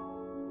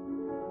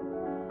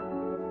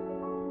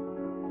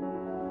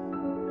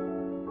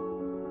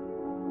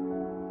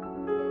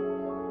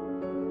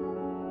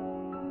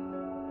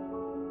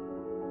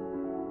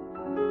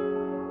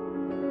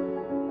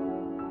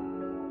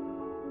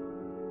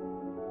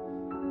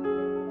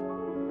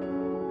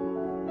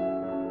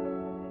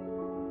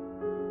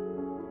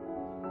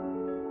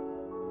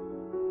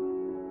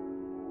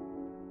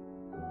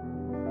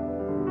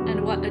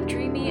 What a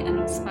dreamy and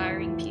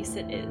inspiring piece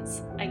it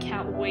is. I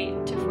can't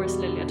wait to force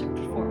Lilia to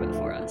perform it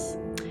for us.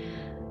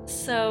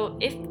 So,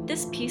 if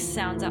this piece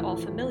sounds at all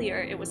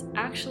familiar, it was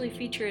actually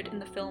featured in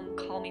the film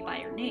Call Me By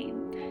Your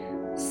Name.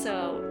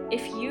 So,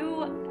 if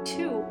you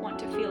too want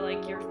to feel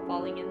like you're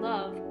falling in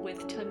love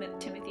with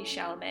Timothée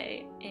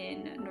Chalamet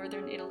in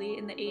northern Italy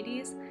in the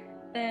 80s,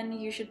 then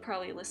you should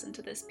probably listen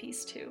to this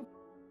piece too.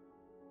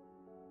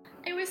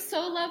 It was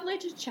so lovely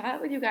to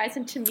chat with you guys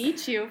and to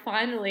meet you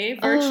finally,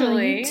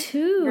 virtually. Oh, you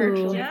too.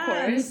 Virtually, yes. of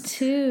course. Me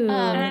too.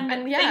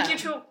 And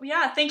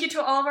thank you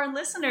to all of our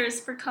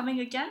listeners for coming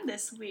again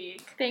this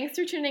week. Thanks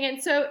for tuning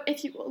in. So,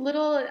 if you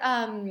little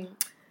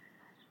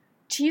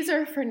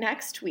teaser for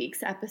next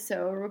week's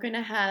episode, we're going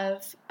to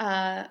have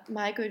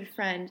my good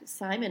friend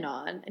Simon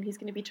on, and he's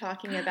going to be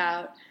talking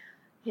about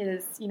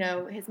his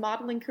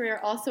modeling career,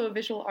 also a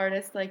visual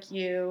artist like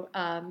you,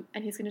 and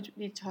he's going to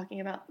be talking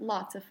about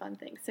lots of fun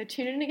things. So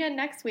tune in again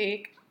next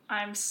week.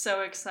 I'm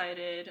so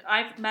excited.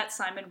 I've met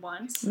Simon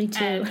once. Me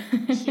too.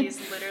 And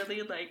he's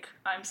literally like,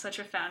 I'm such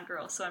a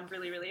fangirl, so I'm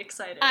really, really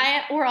excited.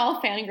 We're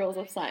all fangirls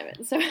of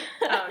Simon. So.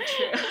 Oh,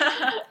 true.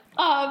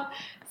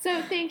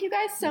 So thank you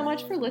guys so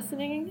much for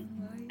listening,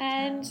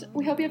 and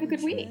we hope you have a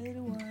good week.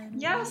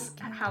 Yes,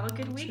 have a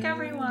good week,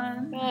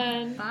 everyone.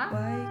 Bye.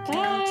 Bye.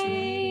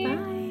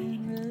 Bye.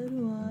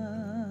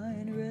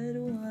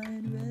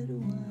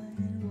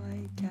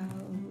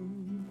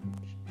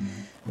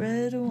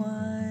 Red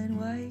wine,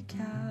 white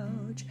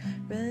couch,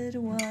 red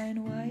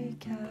wine, white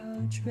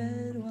couch,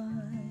 red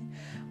wine,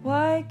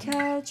 white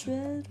couch,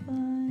 red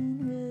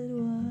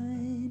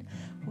wine,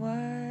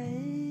 white